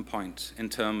second point in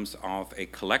terms of a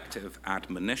collective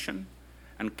admonition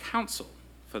and counsel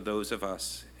for those of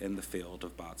us in the field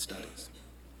of Barth studies.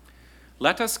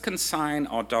 Let us consign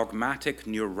our dogmatic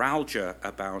neuralgia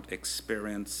about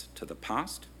experience to the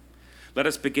past. Let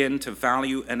us begin to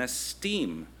value and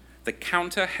esteem the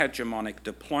counter-hegemonic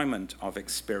deployment of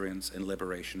experience in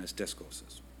liberationist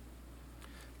discourses.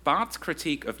 Barth's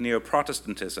critique of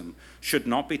neo-Protestantism should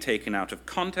not be taken out of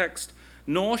context,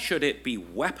 nor should it be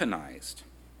weaponized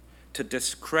to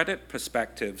discredit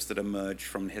perspectives that emerge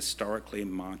from historically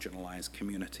marginalized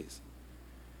communities.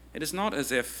 It is not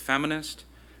as if feminist,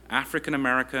 African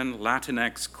American,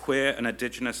 Latinx, queer, and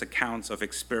indigenous accounts of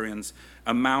experience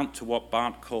amount to what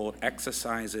Barth called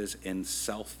exercises in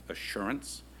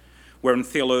self-assurance, wherein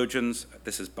theologians,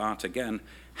 this is Barth again,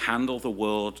 handle the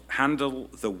word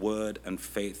and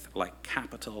faith like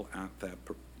capital at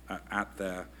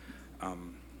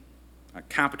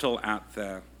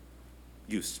their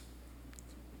use.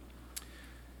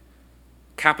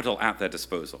 Capital at their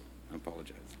disposal. I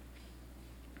apologize.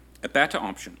 A better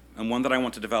option, and one that I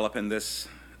want to develop in this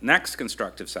next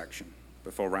constructive section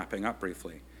before wrapping up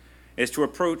briefly, is to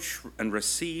approach and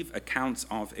receive accounts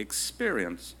of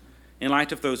experience in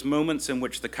light of those moments in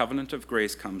which the covenant of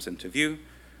grace comes into view,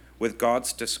 with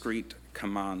God's discrete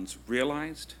commands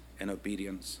realized in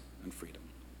obedience and freedom.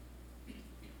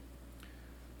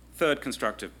 Third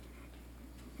constructive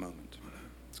moment.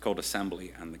 It's called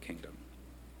Assembly and the Kingdom.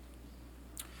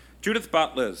 Judith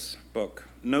Butler's book,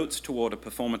 Notes Toward a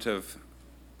Performative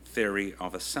Theory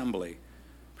of Assembly,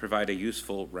 provide a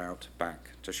useful route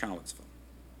back to Charlottesville.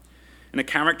 In a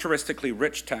characteristically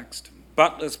rich text,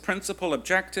 Butler's principal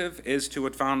objective is to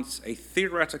advance a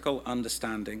theoretical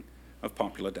understanding of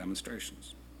popular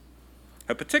demonstrations.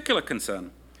 Her particular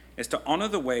concern is to honor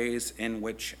the ways in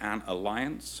which an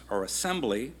alliance or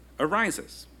assembly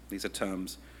arises. These are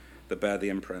terms that bear the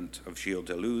imprint of Gilles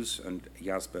Deleuze and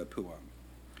Jasper Puer.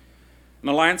 An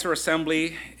alliance or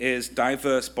assembly is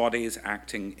diverse bodies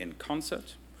acting in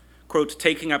concert, quote,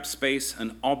 taking up space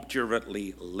and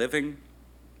obdurately living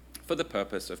for the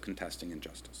purpose of contesting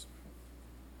injustice.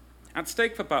 At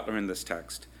stake for Butler in this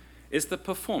text is the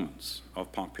performance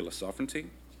of popular sovereignty,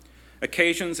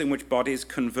 occasions in which bodies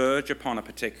converge upon a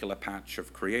particular patch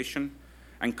of creation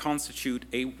and constitute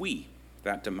a we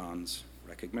that demands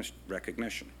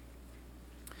recognition.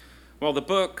 While the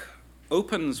book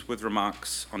opens with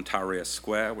remarks on Tahrir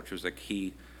Square, which was a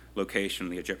key location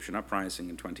in the Egyptian uprising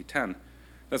in 2010,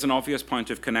 there's an obvious point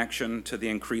of connection to the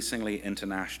increasingly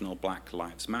international Black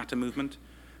Lives Matter movement,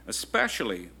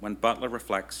 especially when Butler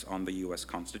reflects on the US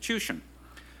Constitution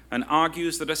and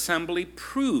argues that assembly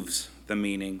proves the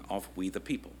meaning of we the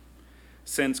people,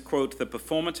 since, quote, the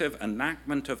performative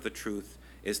enactment of the truth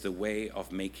is the way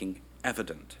of making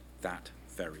evident that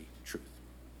very truth.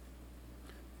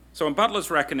 So in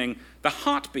Butler's reckoning, the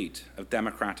heartbeat of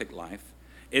democratic life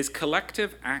is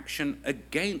collective action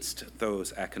against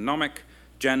those economic,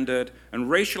 gendered, and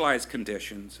racialized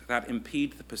conditions that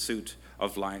impede the pursuit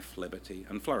of life, liberty,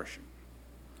 and flourishing.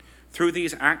 Through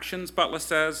these actions, Butler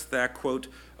says, there, quote,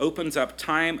 opens up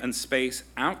time and space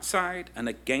outside and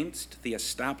against the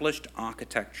established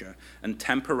architecture and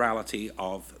temporality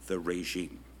of the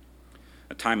regime.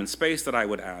 A time and space that, I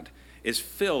would add, is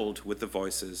filled with the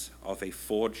voices of a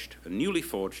newly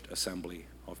forged assembly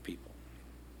of people.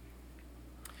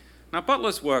 Now,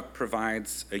 Butler's work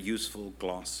provides a useful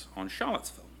gloss on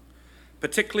Charlottesville,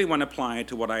 particularly when applied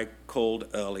to what I called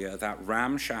earlier that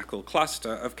ramshackle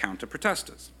cluster of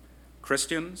counter-protesters,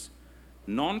 Christians,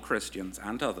 non-Christians,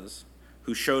 and others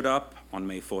who showed up on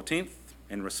May 14th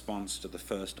in response to the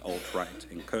first alt-right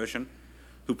incursion,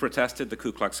 who protested the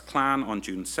Ku Klux Klan on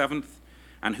June 7th,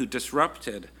 and who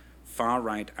disrupted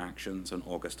far-right actions on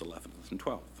August 11th and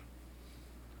 12th.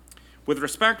 With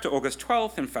respect to August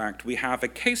 12th, in fact, we have a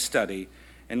case study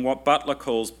in what Butler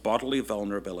calls bodily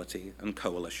vulnerability and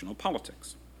coalitional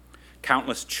politics.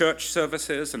 Countless church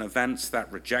services and events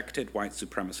that rejected white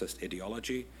supremacist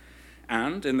ideology,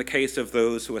 and, in the case of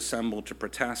those who assembled to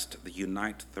protest the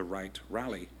Unite the Right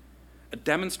rally, a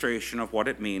demonstration of what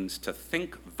it means to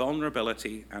think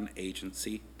vulnerability and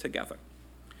agency together,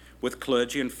 with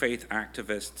clergy and faith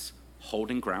activists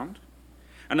holding ground,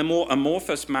 and a more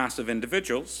amorphous mass of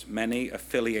individuals, many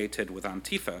affiliated with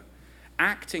Antifa,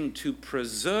 acting to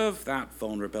preserve that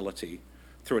vulnerability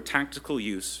through a tactical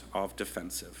use of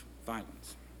defensive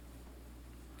violence.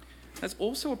 there's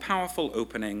also a powerful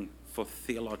opening for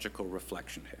theological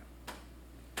reflection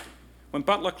here. When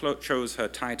Butler chose her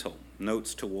title,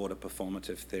 Notes Toward a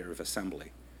Performative Theory of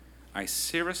Assembly, I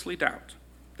seriously doubt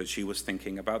that she was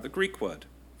thinking about the Greek word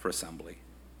for assembly,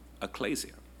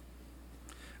 ecclesia,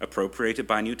 appropriated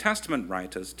by New Testament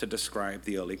writers to describe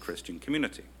the early Christian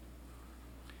community.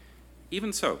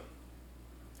 Even so,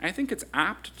 I think it's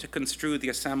apt to construe the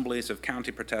assemblies of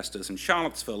county protesters in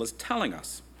Charlottesville as telling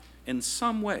us, in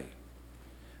some way,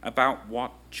 about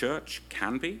what church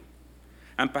can be,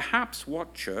 and perhaps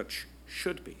what church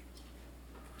should be.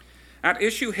 At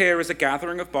issue here is a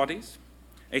gathering of bodies,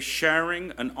 a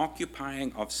sharing and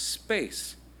occupying of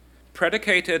space,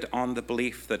 predicated on the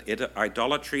belief that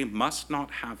idolatry must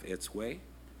not have its way,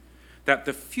 that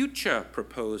the future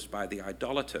proposed by the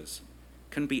idolaters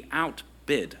can be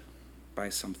outbid by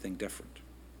something different.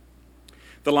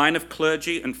 The line of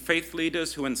clergy and faith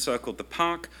leaders who encircled the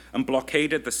park and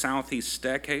blockaded the southeast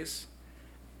staircase,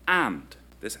 and,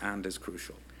 this and is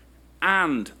crucial,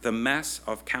 and the mess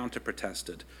of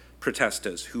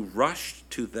counter-protesters who rushed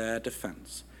to their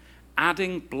defense,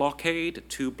 adding blockade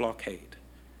to blockade.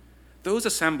 Those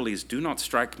assemblies do not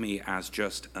strike me as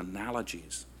just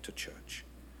analogies to church.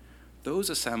 Those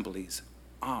assemblies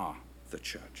are the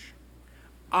church,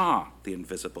 are the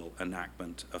invisible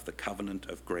enactment of the covenant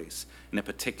of grace in a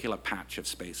particular patch of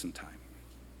space and time.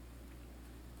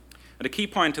 At a key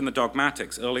point in the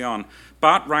dogmatics, early on,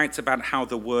 Barth writes about how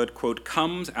the word, quote,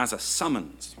 comes as a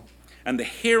summons, and the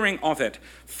hearing of it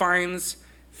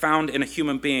found in a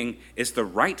human being is the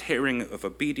right hearing of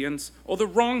obedience or the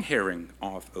wrong hearing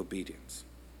of obedience.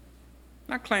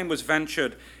 That claim was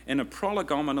ventured in a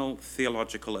prolegomenal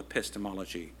theological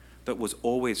epistemology that was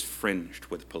always fringed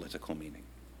with political meaning.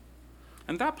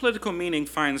 And that political meaning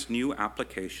finds new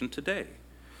application today,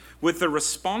 with the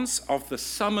response of the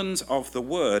summons of the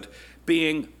word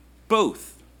being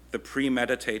both the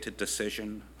premeditated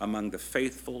decision among the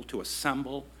faithful to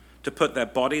assemble, to put their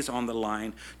bodies on the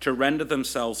line, to render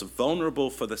themselves vulnerable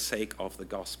for the sake of the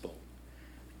gospel,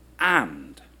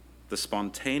 and the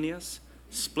spontaneous,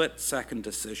 split-second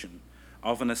decision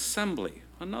of an assembly,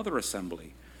 another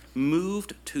assembly,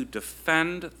 moved to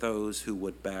defend those who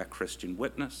would bear Christian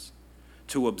witness,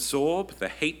 to absorb the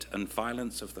hate and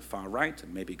violence of the far right,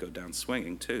 and maybe go down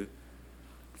swinging too,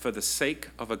 for the sake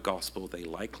of a gospel they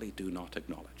likely do not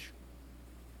acknowledge.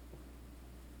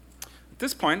 At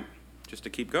this point, just to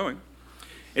keep going,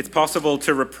 it's possible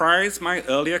to reprise my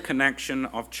earlier connection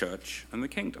of church and the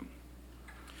kingdom.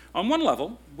 On one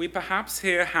level, we perhaps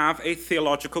here have a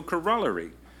theological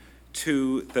corollary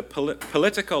to the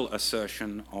political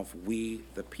assertion of we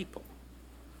the people.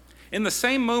 In the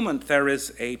same moment, there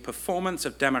is a performance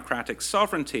of democratic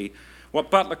sovereignty,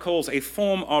 what Butler calls a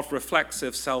form of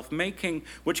reflexive self-making,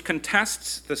 which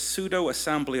contests the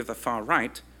pseudo-assembly of the far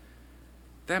right.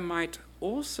 There might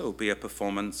also be a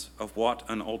performance of what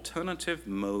an alternative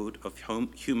mode of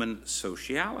human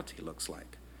sociality looks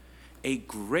like, a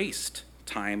graced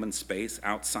time and space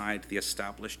outside the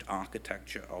established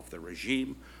architecture of the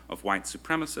regime of white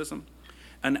supremacism,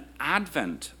 an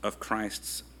advent of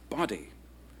Christ's body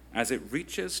as it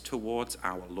reaches towards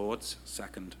our Lord's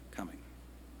second coming.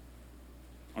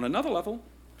 On another level,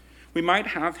 we might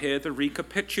have here the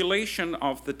recapitulation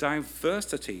of the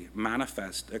diversity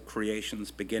manifest at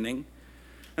creation's beginning,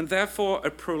 and therefore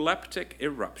a proleptic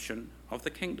eruption of the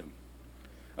kingdom,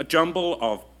 a jumble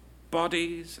of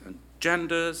bodies and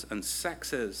genders and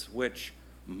sexes which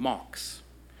mocks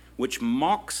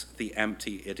the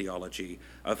empty ideology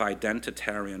of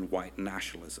identitarian white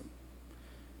nationalism.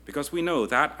 Because we know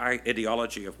that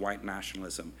ideology of white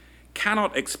nationalism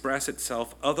cannot express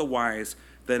itself otherwise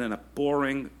than in a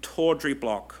boring, tawdry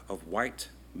block of white,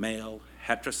 male,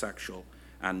 heterosexual,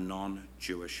 and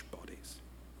non-Jewish bodies.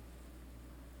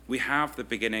 We have the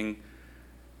beginning,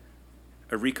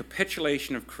 a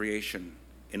recapitulation of creation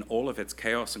in all of its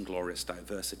chaos and glorious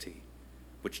diversity,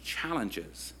 which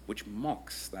challenges, which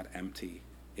mocks that empty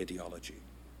ideology.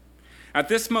 At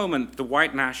this moment, the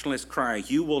white nationalist cry,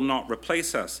 "You will not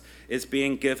replace us," is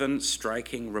being given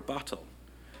striking rebuttal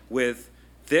with,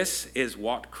 "This is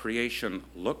what creation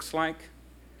looks like,"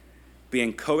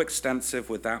 being coextensive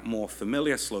with that more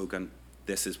familiar slogan,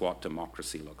 "This is what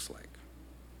democracy looks like."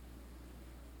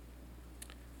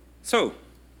 So,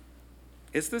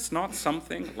 is this not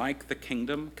something like the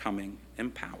kingdom coming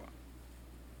in power?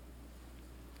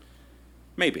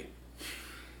 Maybe.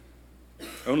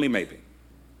 Only maybe.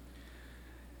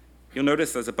 You'll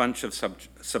notice there's a bunch of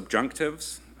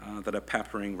subjunctives that are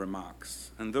peppering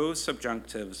remarks, and those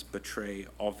subjunctives betray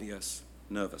obvious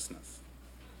nervousness.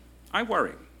 I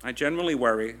generally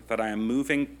worry that I am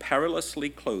moving perilously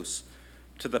close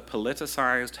to the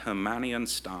politicized Hernanian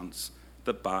stance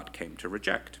that Barth came to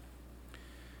reject.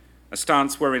 A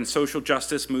stance wherein social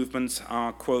justice movements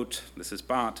are, quote, this is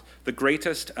Barth, the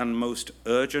greatest and most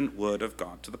urgent word of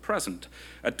God to the present,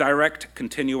 a direct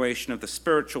continuation of the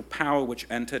spiritual power which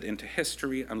entered into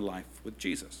history and life with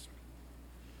Jesus.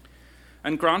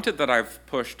 And granted that I've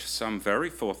pushed some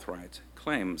very forthright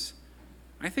claims,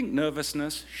 I think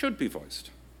nervousness should be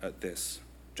voiced at this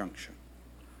juncture.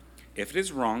 If it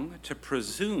is wrong to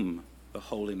presume the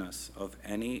holiness of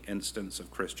any instance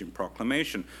of Christian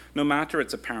proclamation, no matter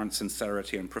its apparent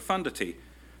sincerity and profundity,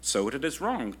 so it is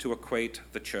wrong to equate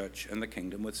the church and the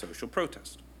kingdom with social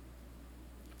protest.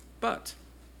 But,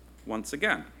 once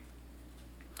again,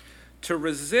 to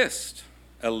resist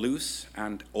a loose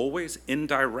and always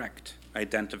indirect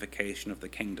identification of the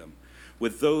kingdom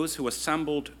with those who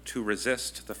assembled to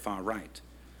resist the far right,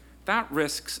 that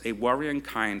risks a worrying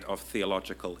kind of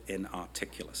theological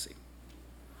inarticulacy.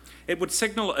 It would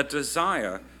signal a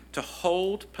desire to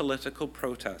hold political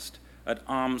protest at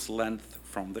arm's length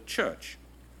from the church.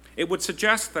 It would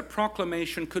suggest that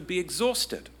proclamation could be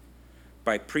exhausted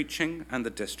by preaching and the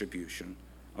distribution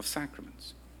of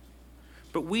sacraments.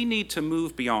 But we need to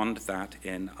move beyond that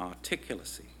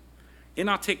inarticulacy.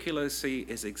 Inarticulacy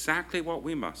is exactly what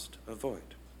we must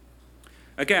avoid.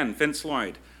 Again, Vince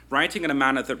Lloyd, writing in a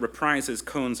manner that reprises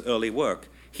Cone's early work,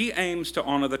 he aims to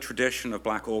honor the tradition of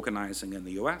black organizing in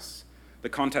the US, the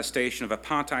contestation of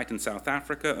apartheid in South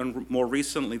Africa, and more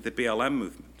recently, the BLM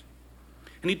movement.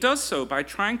 And he does so by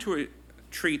trying to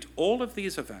treat all of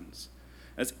these events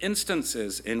as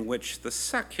instances in which the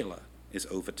secular is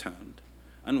overturned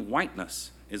and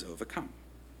whiteness is overcome.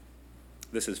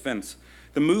 This is Vince.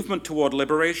 The movement toward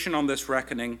liberation on this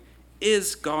reckoning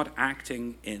is God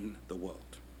acting in the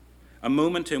world, a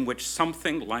moment in which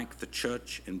something like the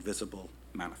church invisible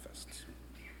manifests.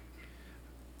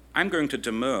 I'm going to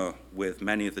demur with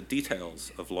many of the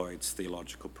details of Lloyd's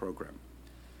theological program,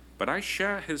 but I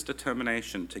share his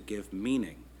determination to give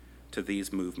meaning to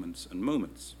these movements and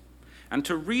moments, and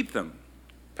to read them,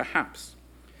 perhaps,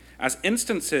 as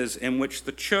instances in which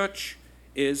the church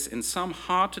is, in some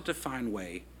hard-to-define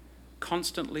way,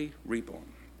 constantly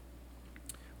reborn.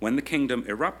 When the kingdom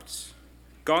erupts,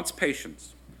 God's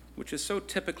patience, which is so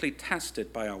typically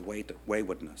tested by our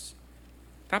waywardness,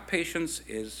 that patience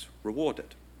is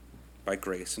rewarded by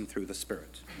grace and through the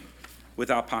Spirit,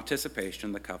 with our participation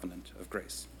in the covenant of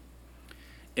grace.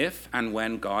 If and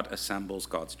when God assembles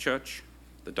God's church,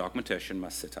 the dogmatician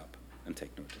must sit up and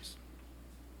take notice.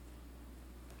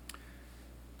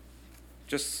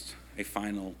 Just a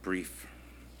final brief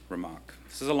remark.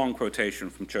 This is a long quotation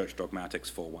from Church Dogmatics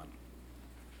 4:1.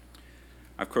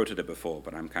 I've quoted it before,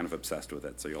 but I'm kind of obsessed with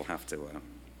it, so you'll have to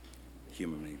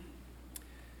humor me.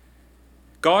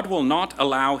 God will not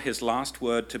allow his last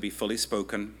word to be fully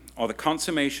spoken, or the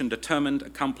consummation determined,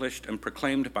 accomplished, and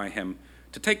proclaimed by him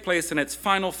to take place in its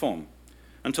final form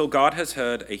until God has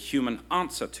heard a human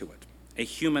answer to it, a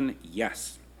human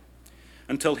yes,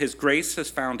 until his grace has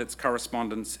found its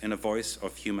correspondence in a voice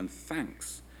of human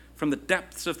thanks from the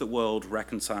depths of the world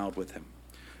reconciled with him,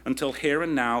 until here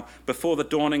and now, before the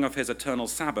dawning of his eternal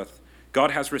Sabbath, God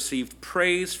has received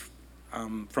praise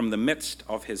from the midst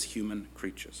of his human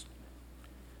creatures.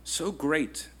 So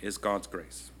great is God's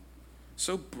grace.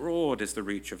 So broad is the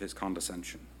reach of his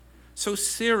condescension. So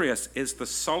serious is the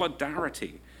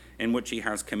solidarity in which he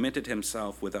has committed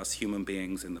himself with us human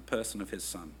beings in the person of his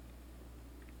Son.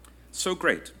 So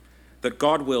great that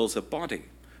God wills a body,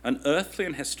 an earthly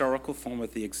and historical form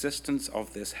of the existence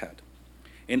of this head,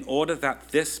 in order that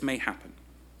this may happen.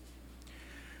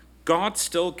 God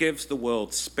still gives the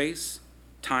world space,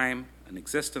 time, and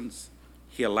existence.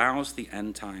 He allows the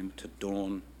end time to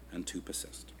dawn and to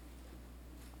persist.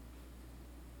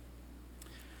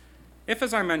 If,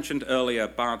 as I mentioned earlier,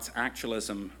 Barth's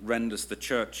actualism renders the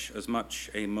church as much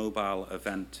a mobile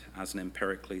event as an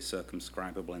empirically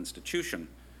circumscribable institution,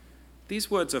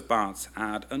 these words of Barth's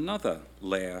add another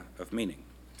layer of meaning,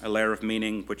 a layer of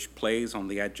meaning which plays on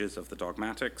the edges of the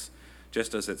dogmatics,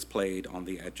 just as it's played on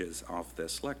the edges of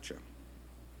this lecture.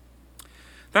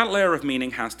 That layer of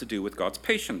meaning has to do with God's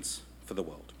patience for the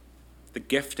world, the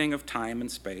gifting of time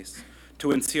and space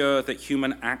to ensure that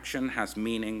human action has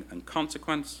meaning and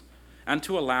consequence, and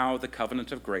to allow the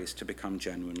covenant of grace to become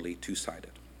genuinely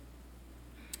two-sided.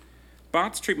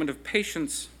 Barth's treatment of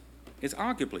patience is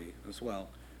arguably, as well,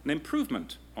 an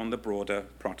improvement on the broader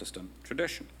Protestant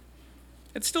tradition.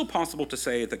 It's still possible to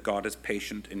say that God is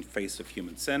patient in face of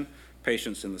human sin,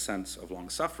 patience in the sense of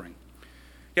long-suffering.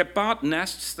 Yet Barth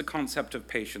nests the concept of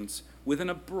patience within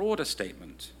a broader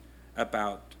statement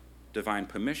about divine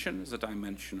permission as a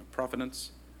dimension of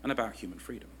providence and about human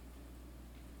freedom.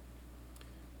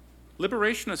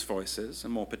 Liberationist voices,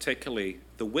 and more particularly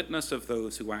the witness of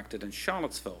those who acted in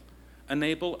Charlottesville,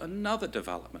 enable another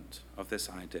development of this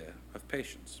idea of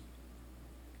patience.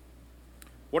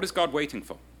 What is God waiting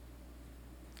for?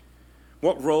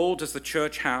 What role does the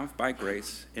church have by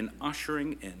grace in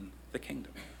ushering in the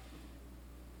kingdom?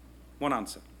 One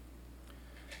answer.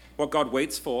 What God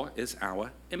waits for is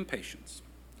our impatience,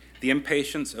 the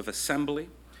impatience of assembly,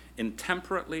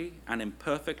 intemperately and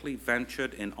imperfectly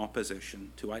ventured in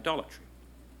opposition to idolatry.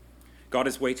 God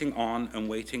is waiting on and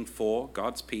waiting for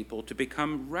God's people to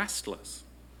become restless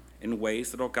in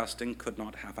ways that Augustine could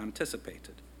not have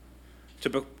anticipated.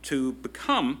 To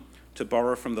become, to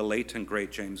borrow from the late and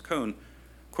great James Cone,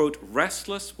 quote,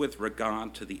 restless with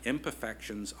regard to the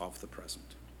imperfections of the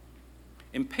present.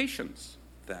 Impatience,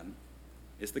 then,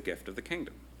 is the gift of the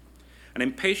kingdom. And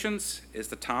impatience is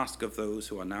the task of those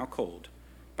who are now called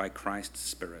by Christ's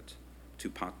Spirit to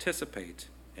participate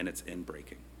in its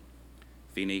inbreaking.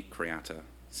 Veni Creator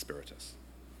Spiritus.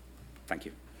 Thank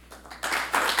you.